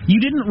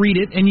 You didn't read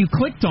it, and you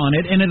clicked on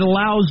it, and it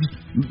allows,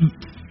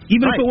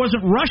 even if it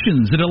wasn't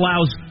Russians, it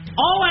allows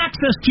all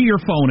access to your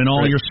phone and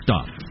all your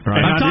stuff.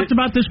 Right. I've talked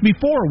about this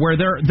before, where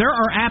there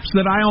are apps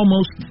that I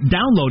almost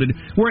downloaded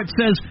where it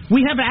says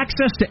we have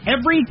access to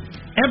every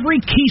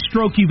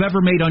keystroke you've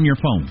ever made on your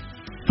phone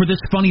for this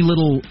funny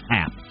little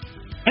app.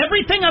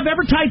 Everything I've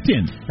ever typed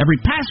in, every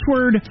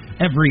password,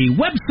 every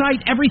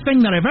website,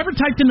 everything that I've ever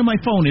typed into my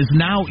phone is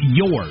now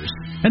yours.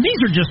 And these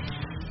are just,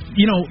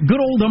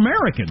 good old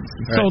Americans.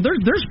 Right. So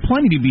there's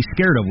plenty to be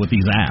scared of with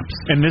these apps.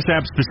 And this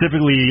app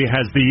specifically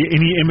has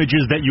any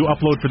images that you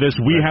upload for this,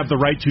 we have the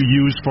right to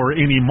use for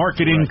any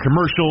marketing,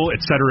 commercial,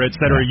 et cetera,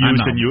 I'm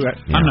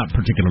not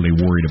particularly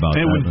worried about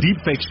that. And when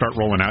deepfakes start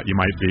rolling out, you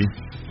might be.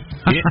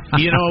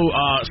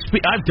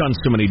 I've done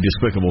so many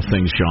despicable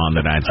things, Sean,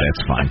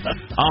 that's fine.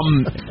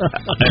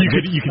 You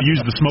could use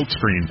the smoke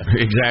screen.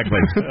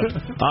 Exactly.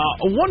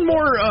 One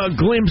more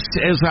glimpse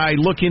as I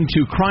look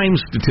into crime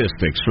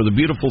statistics for the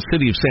beautiful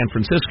city of San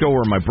Francisco,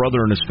 where my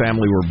brother and his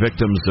family were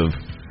victims of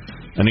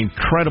an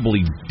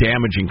incredibly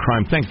damaging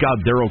crime. Thank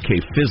God they're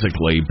okay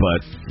physically,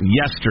 but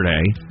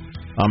yesterday,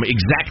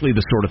 exactly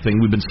the sort of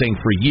thing we've been saying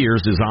for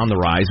years is on the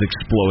rise,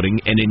 exploding,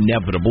 and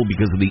inevitable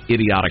because of the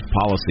idiotic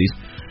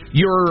policies.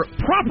 Your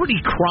property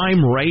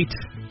crime rate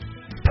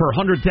per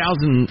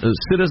 100,000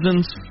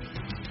 citizens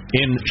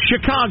in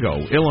Chicago,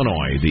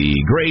 Illinois, the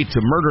great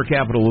murder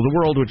capital of the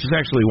world, which is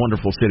actually a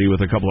wonderful city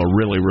with a couple of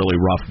really, really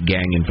rough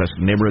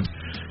gang-infested neighborhoods,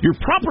 your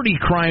property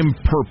crime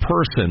per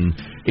person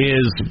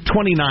is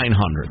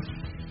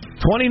 2,900.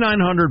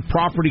 2,900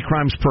 property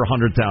crimes per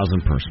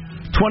 100,000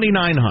 person.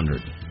 2,900.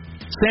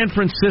 San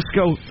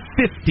Francisco,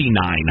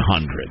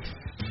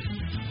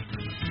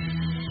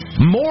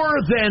 5,900. More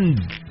than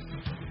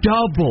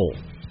double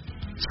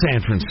San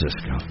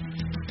Francisco.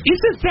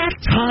 Isn't that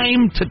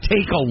time to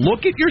take a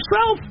look at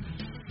yourself?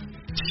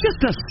 It's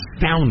just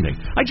astounding.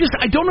 I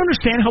don't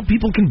understand how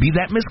people can be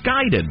that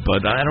misguided,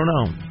 but I don't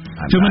know.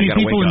 Too many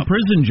people in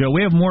prison, Joe.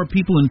 We have more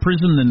people in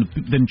prison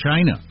than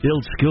China.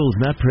 Build schools,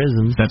 not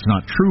prisons. That's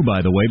not true,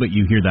 by the way, but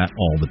you hear that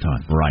all the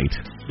time. Right.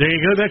 There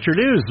you go. That's your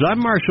news. I'm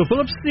Marshall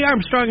Phillips, the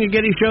Armstrong and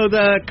Getty Show,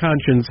 the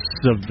conscience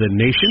of the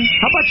nation.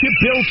 How about you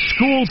build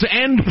schools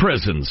and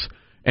prisons?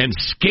 And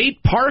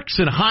skate parks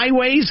and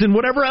highways and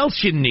whatever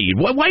else you need.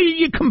 Why are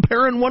you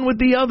comparing one with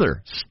the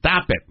other?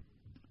 Stop it.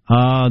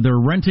 They're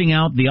renting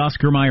out the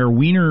Oscar Mayer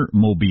Wiener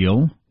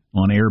Mobile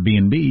on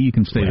Airbnb. You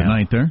can stay the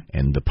night there.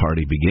 And the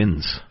party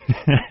begins.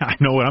 I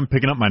know what I'm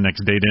picking up my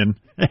next date in.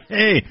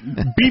 Hey,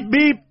 beep,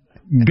 beep.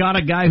 Got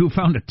a guy who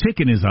found a tick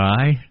in his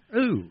eye.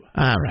 Ooh.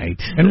 All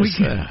right. And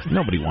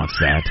nobody wants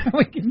that.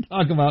 We can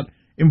talk about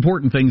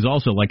important things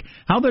also, like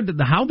how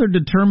they're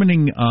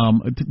determining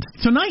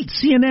tonight.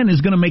 CNN is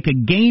going to make a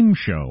game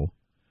show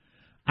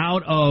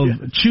out of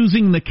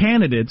choosing the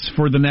candidates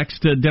for the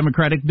next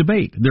Democratic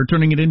debate. They're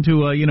turning it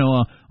into a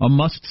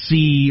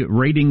must-see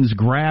ratings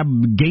grab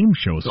game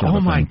show sort of thing.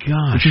 Oh my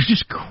gosh, which is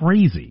just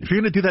crazy. If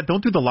you're going to do that,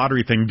 don't do the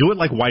lottery thing. Do it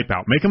like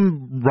Wipeout. Make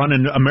them run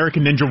an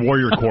American Ninja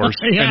Warrior course,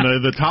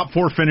 and the top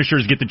 4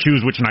 finishers get to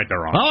choose which night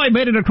they're on. Oh, I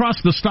made it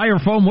across the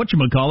styrofoam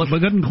whatchamacallit,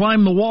 but couldn't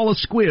climb the wall of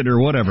squid or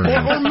whatever.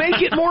 Or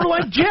make it more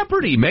like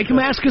Jeopardy. Make them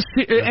answer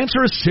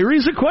a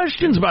series of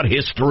questions about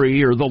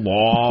history or the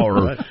law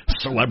or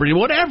celebrity,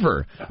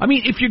 whatever. I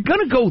mean, if you're going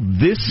to go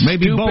this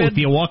maybe stupid, both.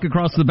 You walk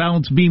across the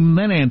balance beam,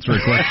 then answer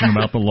a question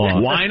about the law.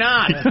 Why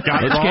not? Let's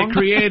get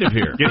creative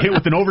here. Get hit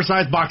with an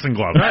oversized boxing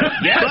glove. Right.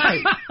 Yes.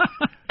 Right.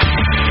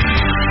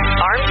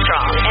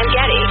 Armstrong and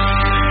Getty.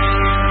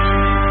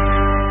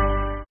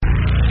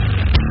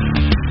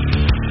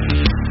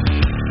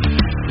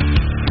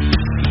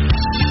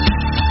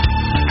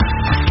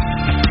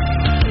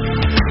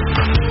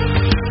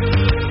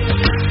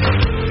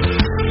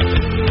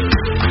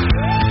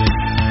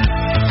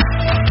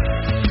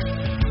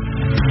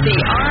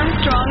 The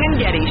Armstrong and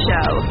Getty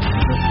Show.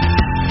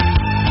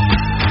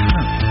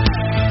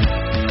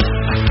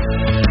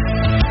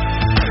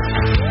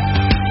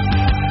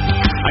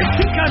 I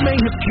think I may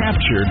have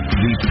captured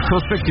the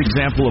perfect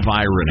example of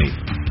irony.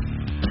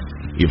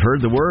 You've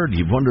heard the word,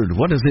 you've wondered,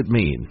 what does it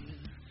mean?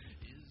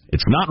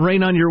 It's not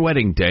rain on your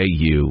wedding day,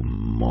 you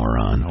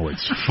moron. Oh,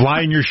 it's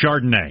fly in your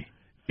Chardonnay.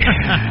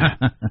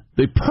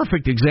 The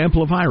perfect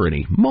example of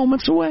irony,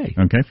 moments away.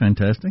 Okay,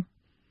 fantastic.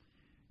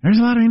 There's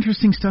a lot of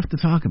interesting stuff to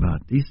talk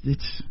about. I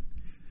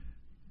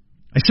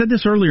said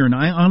this earlier, and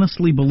I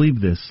honestly believe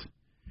this.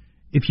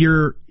 If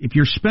you're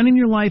spending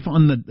your life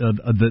on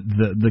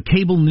the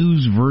cable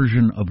news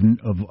version of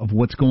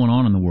what's going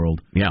on in the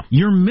world,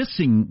 you're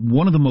missing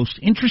one of the most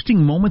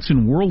interesting moments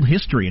in world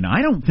history, and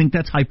I don't think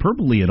that's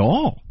hyperbole at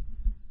all.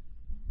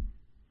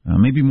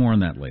 Maybe more on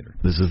that later.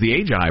 This is the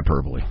age of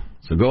hyperbole,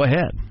 so go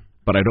ahead.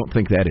 But I don't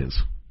think that is.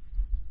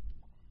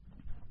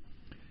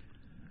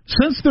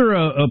 Since their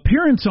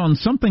appearance on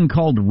something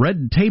called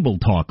Red Table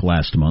Talk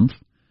last month,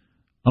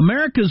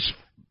 America's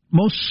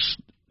most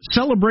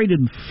celebrated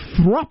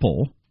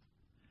throuple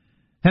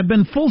have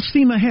been full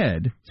steam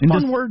ahead.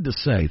 Fun word to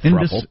say,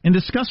 throuple. In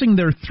discussing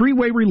their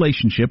three-way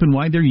relationship and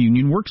why their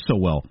union works so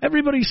well.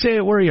 Everybody say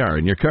it where you are,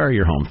 in your car or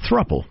your home.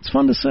 Throuple. It's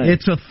fun to say.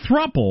 It's a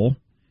throuple.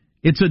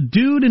 It's a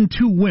dude and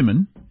 2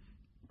 women.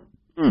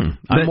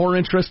 I'm more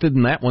interested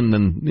in that one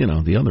than,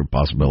 the other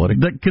possibility.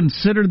 That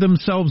consider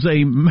themselves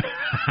a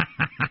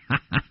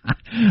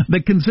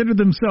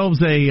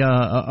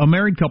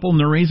married couple, and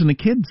they're raising a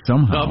kid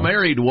somehow. A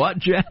married what,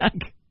 Jack?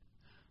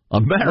 A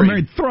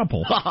married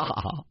throuple.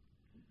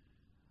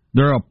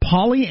 They're a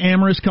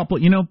polyamorous couple.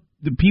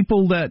 The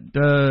people that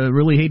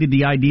really hated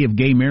the idea of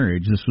gay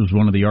marriage, this was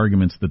one of the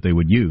arguments that they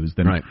would use.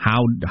 Then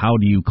how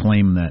do you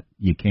claim that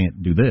you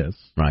can't do this?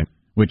 Right.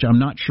 Which I'm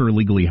not sure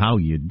legally how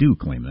you do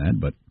claim that,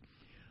 but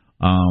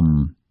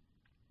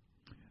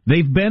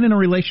they've been in a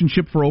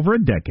relationship for over a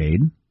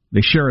decade. They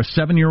share a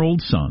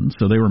 7-year-old son,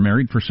 so they were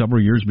married for several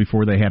years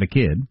before they had a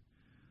kid.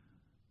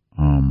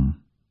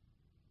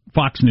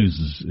 Fox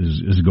News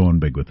is going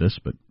big with this,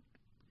 but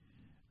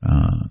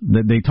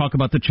they talk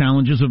about the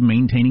challenges of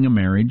maintaining a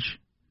marriage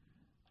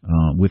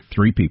with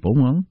 3 people.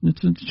 Well,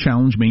 it's a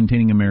challenge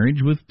maintaining a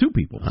marriage with 2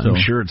 people. I'm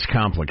sure it's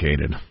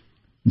complicated.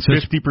 It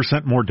says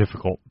 50% more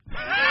difficult.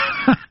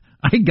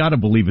 I got to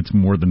believe it's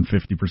more than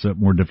 50%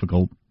 more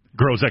difficult.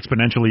 Grows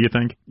exponentially, you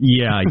think?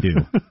 Yeah, I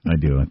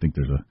do. I think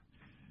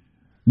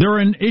there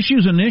were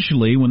issues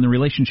initially when the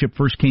relationship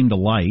first came to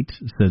light,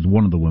 says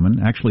one of the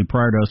women. Actually,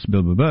 prior to us,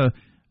 blah, blah, blah,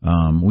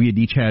 we had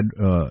each had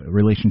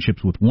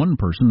relationships with one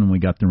person, and we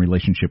got the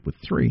relationship with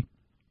 3.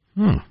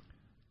 I'm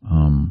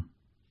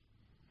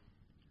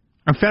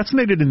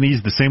fascinated in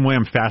these the same way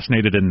I'm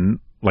fascinated in,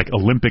 like,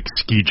 Olympic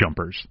ski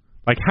jumpers.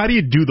 Like, how do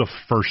you do the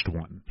first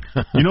one?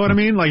 You know what I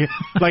mean? Like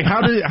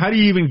how do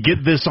you even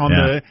get this on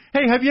the?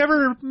 Hey, have you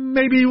ever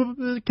maybe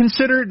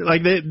considered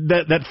like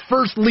that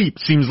first leap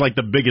seems like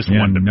the biggest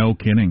one. No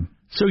kidding.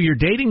 So you're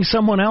dating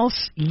someone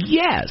else?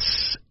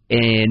 Yes,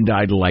 and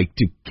I'd like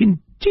to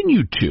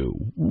continue to.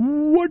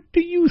 What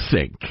do you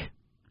think?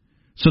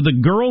 So the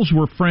girls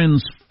were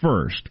friends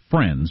first,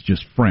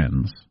 just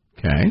friends.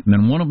 Okay. And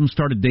then one of them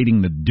started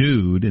dating the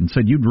dude and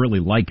said, "You'd really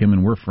like him,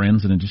 and we're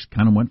friends," and it just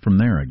kind of went from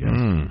there, I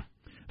guess.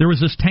 There was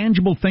this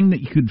tangible thing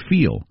that you could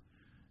feel,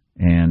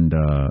 and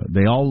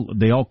they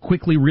all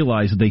quickly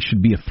realized they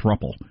should be a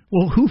throuple.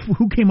 Well,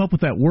 who came up with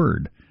that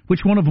word?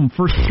 Which one of them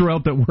first threw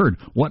out that word?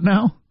 What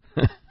now?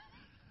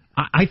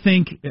 I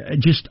think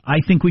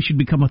we should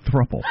become a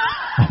throuple.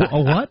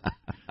 A what?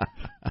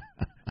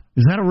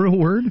 Is that a real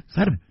word? Is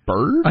that a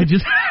bird?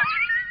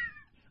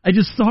 I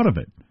just thought of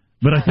it,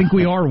 but I think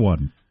we are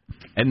one.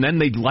 And then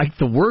they liked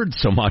the word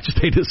so much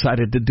they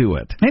decided to do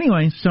it.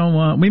 Anyway,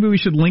 so maybe we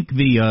should link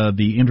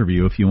the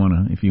interview if you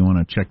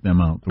wanna check them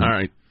out. All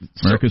right,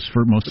 America's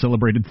most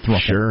celebrated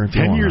throuple. Sure,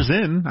 10 years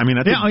in. I mean,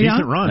 that's a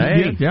decent run.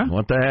 Hey,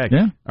 what the heck?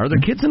 Yeah. Are there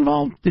kids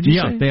involved? Did you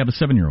say? They have a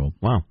 7-year-old.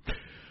 Wow.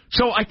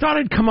 So I thought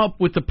I'd come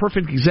up with the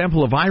perfect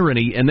example of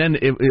irony, and then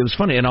it was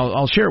funny, and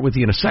I'll share it with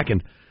you in a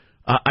second.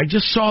 I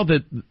just saw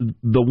that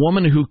the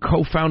woman who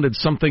co-founded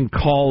something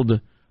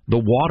called the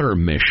Water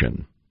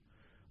Mission,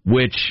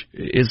 which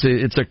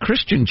it's a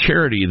Christian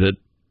charity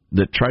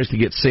that tries to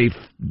get safe,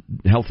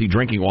 healthy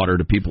drinking water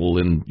to people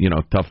in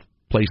tough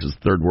places,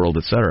 third world,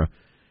 etc.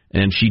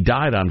 And she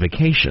died on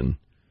vacation.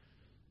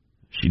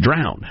 She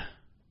drowned.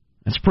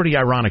 That's pretty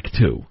ironic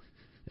too.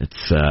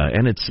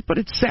 But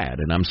it's sad,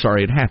 and I'm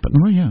sorry it happened.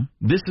 Oh yeah.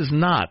 This is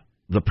not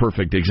the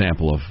perfect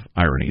example of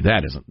irony.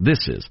 That isn't.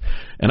 This is.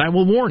 And I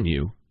will warn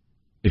you,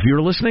 if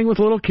you're listening with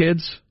little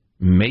kids,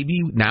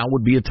 maybe now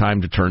would be a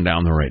time to turn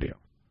down the radio.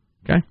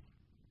 Okay?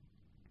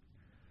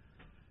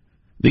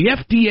 The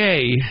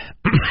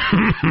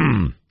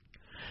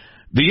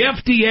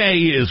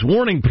FDA is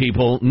warning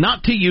people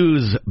not to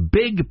use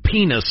big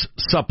penis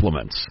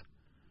supplements.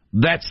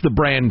 That's the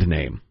brand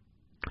name.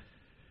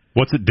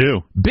 What's it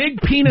do?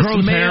 Big penis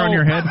Grows male. hair on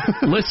your head.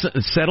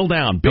 Listen, settle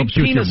down. Big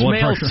penis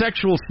male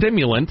sexual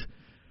stimulant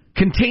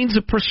contains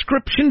a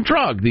prescription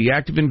drug, the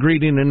active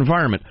ingredient in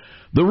environment.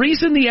 The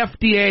reason the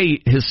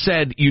FDA has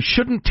said you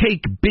shouldn't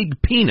take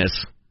big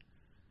penis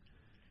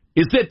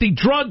is that the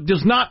drug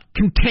does not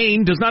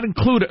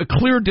include a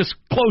clear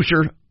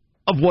disclosure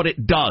of what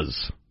it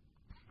does.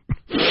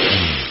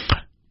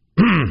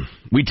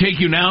 We take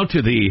you now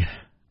to the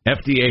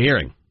FDA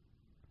hearing.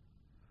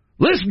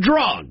 This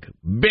drug,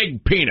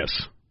 big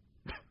penis,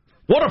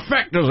 what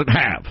effect does it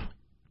have?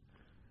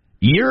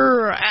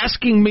 You're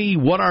asking me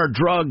what our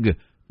drug,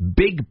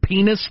 big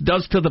penis,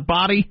 does to the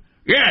body?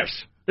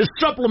 Yes, this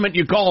supplement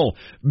you call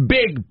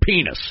big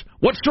penis.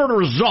 What sort of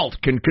result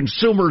can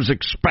consumers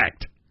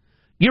expect?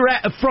 You're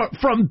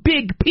from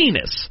big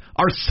penis,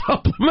 our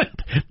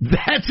supplement.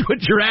 That's what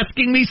you're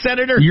asking me,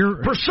 Senator?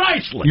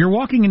 Precisely. You're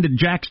walking into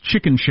Jack's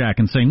Chicken Shack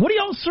and saying, "What do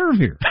y'all serve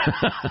here?"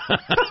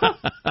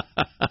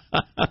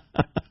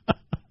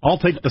 I'll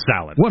take the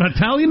salad. What,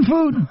 Italian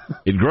food?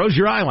 It grows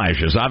your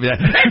eyelashes,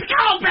 obviously. It's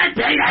called big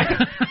penis.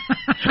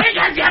 We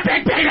got your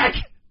big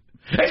penis.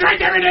 It's right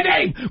there in the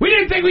name. We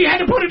didn't think we had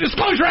to put a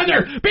disclosure on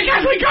there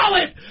because we call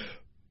it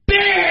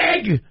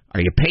big.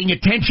 Are you paying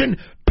attention?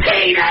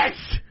 Penis.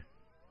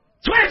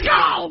 That's what it's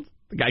called.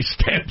 The guy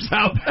stamps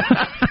out,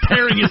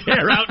 tearing his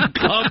hair out in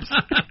clumps.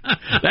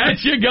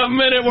 That's your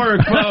government at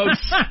work,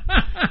 folks.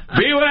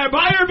 Beware,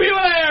 buyer,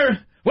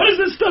 beware. What does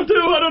this stuff do?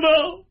 I don't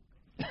know.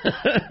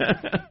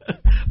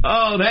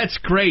 Oh, that's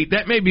great.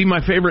 That may be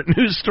my favorite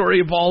news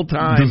story of all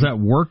time. Does that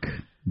work?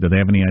 Do they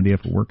have any idea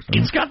if it works?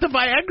 It's got the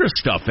Viagra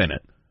stuff in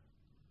it.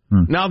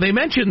 Now, they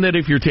mentioned that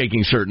if you're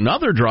taking certain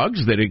other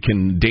drugs, that it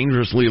can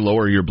dangerously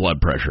lower your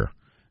blood pressure.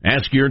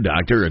 Ask your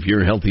doctor if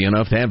you're healthy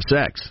enough to have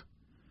sex.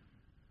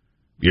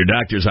 If your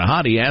doctor's a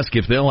hottie, ask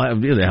if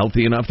they're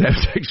healthy enough to have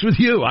sex with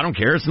you. I don't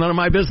care. It's none of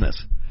my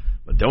business.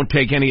 But don't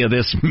take any of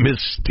this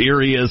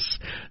mysterious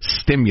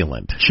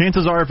stimulant.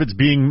 Chances are, if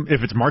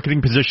its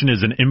marketing position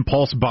is an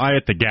impulse buy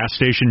at the gas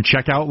station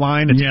checkout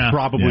line, it's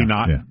probably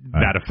not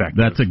that effective.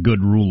 That's a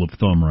good rule of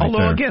thumb, right?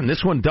 Although, again,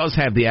 this one does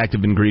have the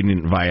active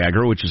ingredient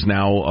Viagra, which is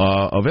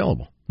now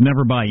available.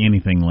 Never buy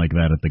anything like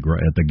that at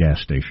the gas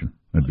station.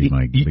 That'd be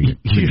my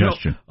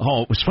suggestion.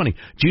 It was funny.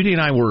 Judy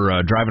and I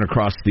were driving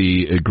across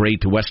the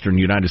great western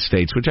United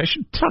States, which I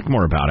should talk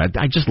more about.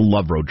 I just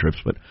love road trips,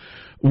 but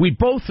we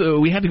both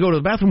we had to go to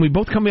the bathroom. We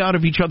both come out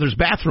of each other's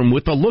bathroom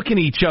with a look in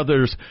each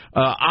other's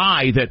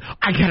eye that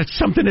I got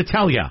something to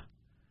tell you.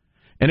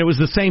 And it was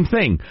the same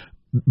thing.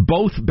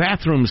 Both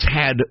bathrooms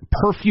had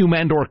perfume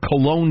and or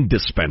cologne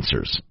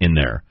dispensers in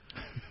there.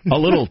 A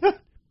little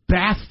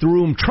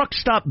truck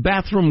stop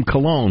bathroom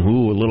cologne.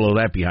 Ooh, a little of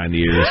that behind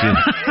the ears.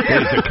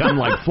 They come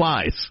like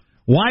flies.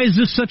 Why is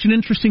this such an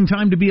interesting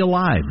time to be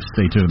alive?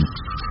 Stay tuned.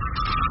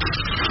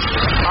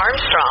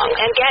 Armstrong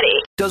and Getty.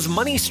 Does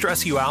money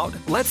stress you out?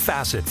 Let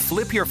Facet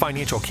flip your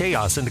financial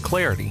chaos into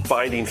clarity.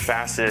 Finding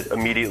Facet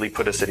immediately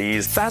put us at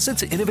ease.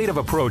 Facet's innovative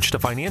approach to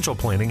financial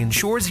planning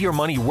ensures your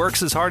money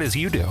works as hard as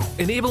you do,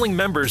 enabling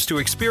members to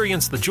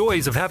experience the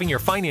joys of having your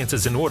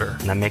finances in order.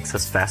 And that makes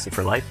us Facet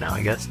for life now,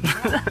 I guess.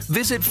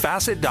 Visit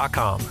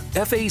Facet.com,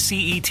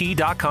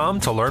 FACET.com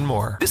to learn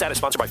more. This ad is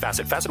sponsored by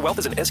Facet. Facet Wealth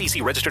is an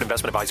SEC registered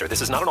investment advisor.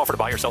 This is not an offer to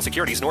buy or sell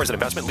securities, nor is it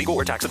investment, legal,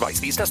 or tax advice.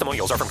 These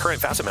testimonials are from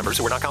current Facet members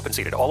who are not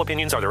compensated. All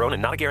opinions are their own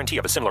and not a guarantee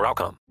of a similar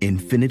outcome.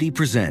 Infiniti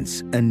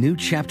presents a new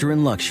chapter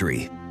in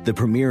luxury, the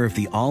premiere of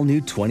the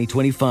all-new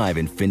 2025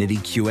 Infiniti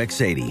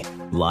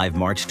QX80, live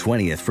March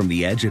 20th from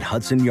the Edge at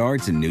Hudson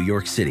Yards in New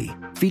York City,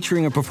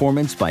 featuring a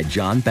performance by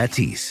John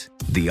Batiste.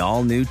 The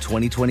all-new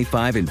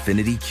 2025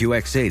 Infiniti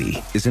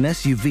QX80 is an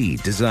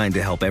SUV designed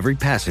to help every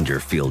passenger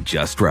feel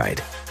just right.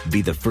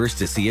 Be the first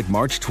to see it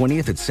March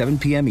 20th at 7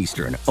 p.m.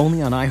 Eastern,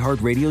 only on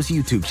iHeartRadio's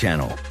YouTube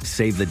channel.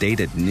 Save the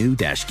date at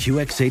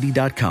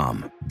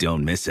new-QX80.com.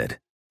 Don't miss it.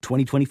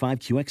 2025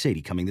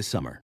 QX80 coming this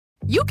summer.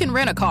 You can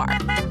rent a car,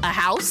 a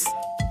house,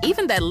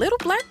 even that little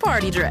black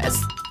party dress.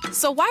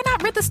 So why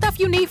not rent the stuff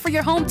you need for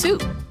your home, too?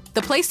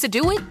 The place to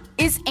do it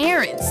is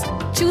Aaron's.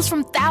 Choose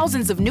from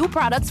thousands of new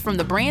products from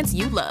the brands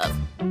you love,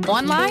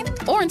 online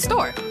or in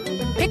store.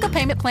 Pick a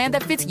payment plan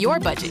that fits your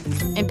budget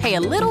and pay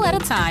a little at a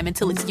time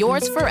until it's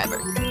yours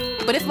forever.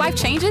 But if life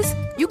changes,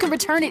 you can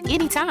return it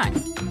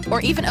anytime or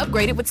even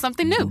upgrade it with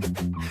something new.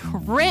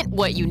 Rent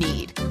what you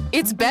need.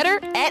 It's better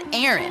at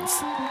Aaron's.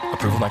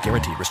 Approval not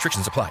guaranteed.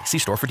 Restrictions apply. See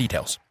store for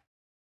details.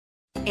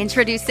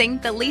 Introducing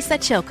the Lisa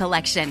Chill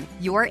Collection,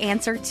 your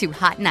answer to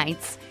hot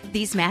nights.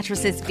 These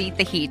mattresses beat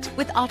the heat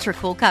with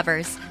ultra-cool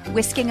covers,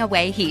 whisking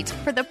away heat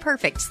for the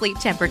perfect sleep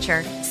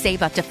temperature.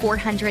 Save up to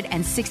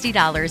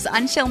 $460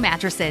 on Chill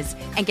mattresses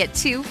and get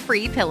 2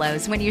 free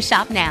pillows when you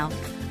shop now.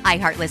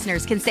 iHeart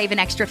listeners can save an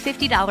extra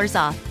 $50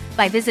 off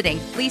by visiting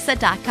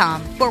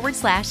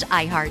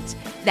lisa.com/iHeart.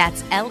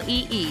 That's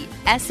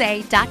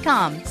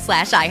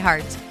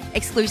LEESA.com/iHeart.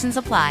 Exclusions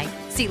apply.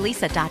 See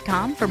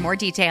lisa.com for more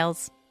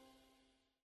details.